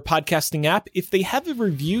your podcasting app, if they have a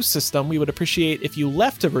review system, we would appreciate if you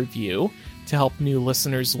left a review to help new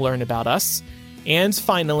listeners learn about us. And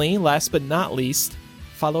finally, last but not least,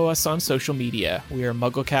 follow us on social media. We are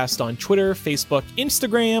MuggleCast on Twitter, Facebook,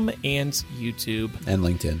 Instagram, and YouTube. And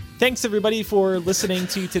LinkedIn. Thanks, everybody, for listening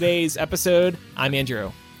to today's episode. I'm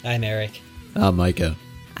Andrew. I'm Eric. I'm Micah.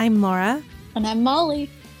 I'm Laura. And I'm Molly.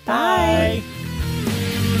 Bye. Bye.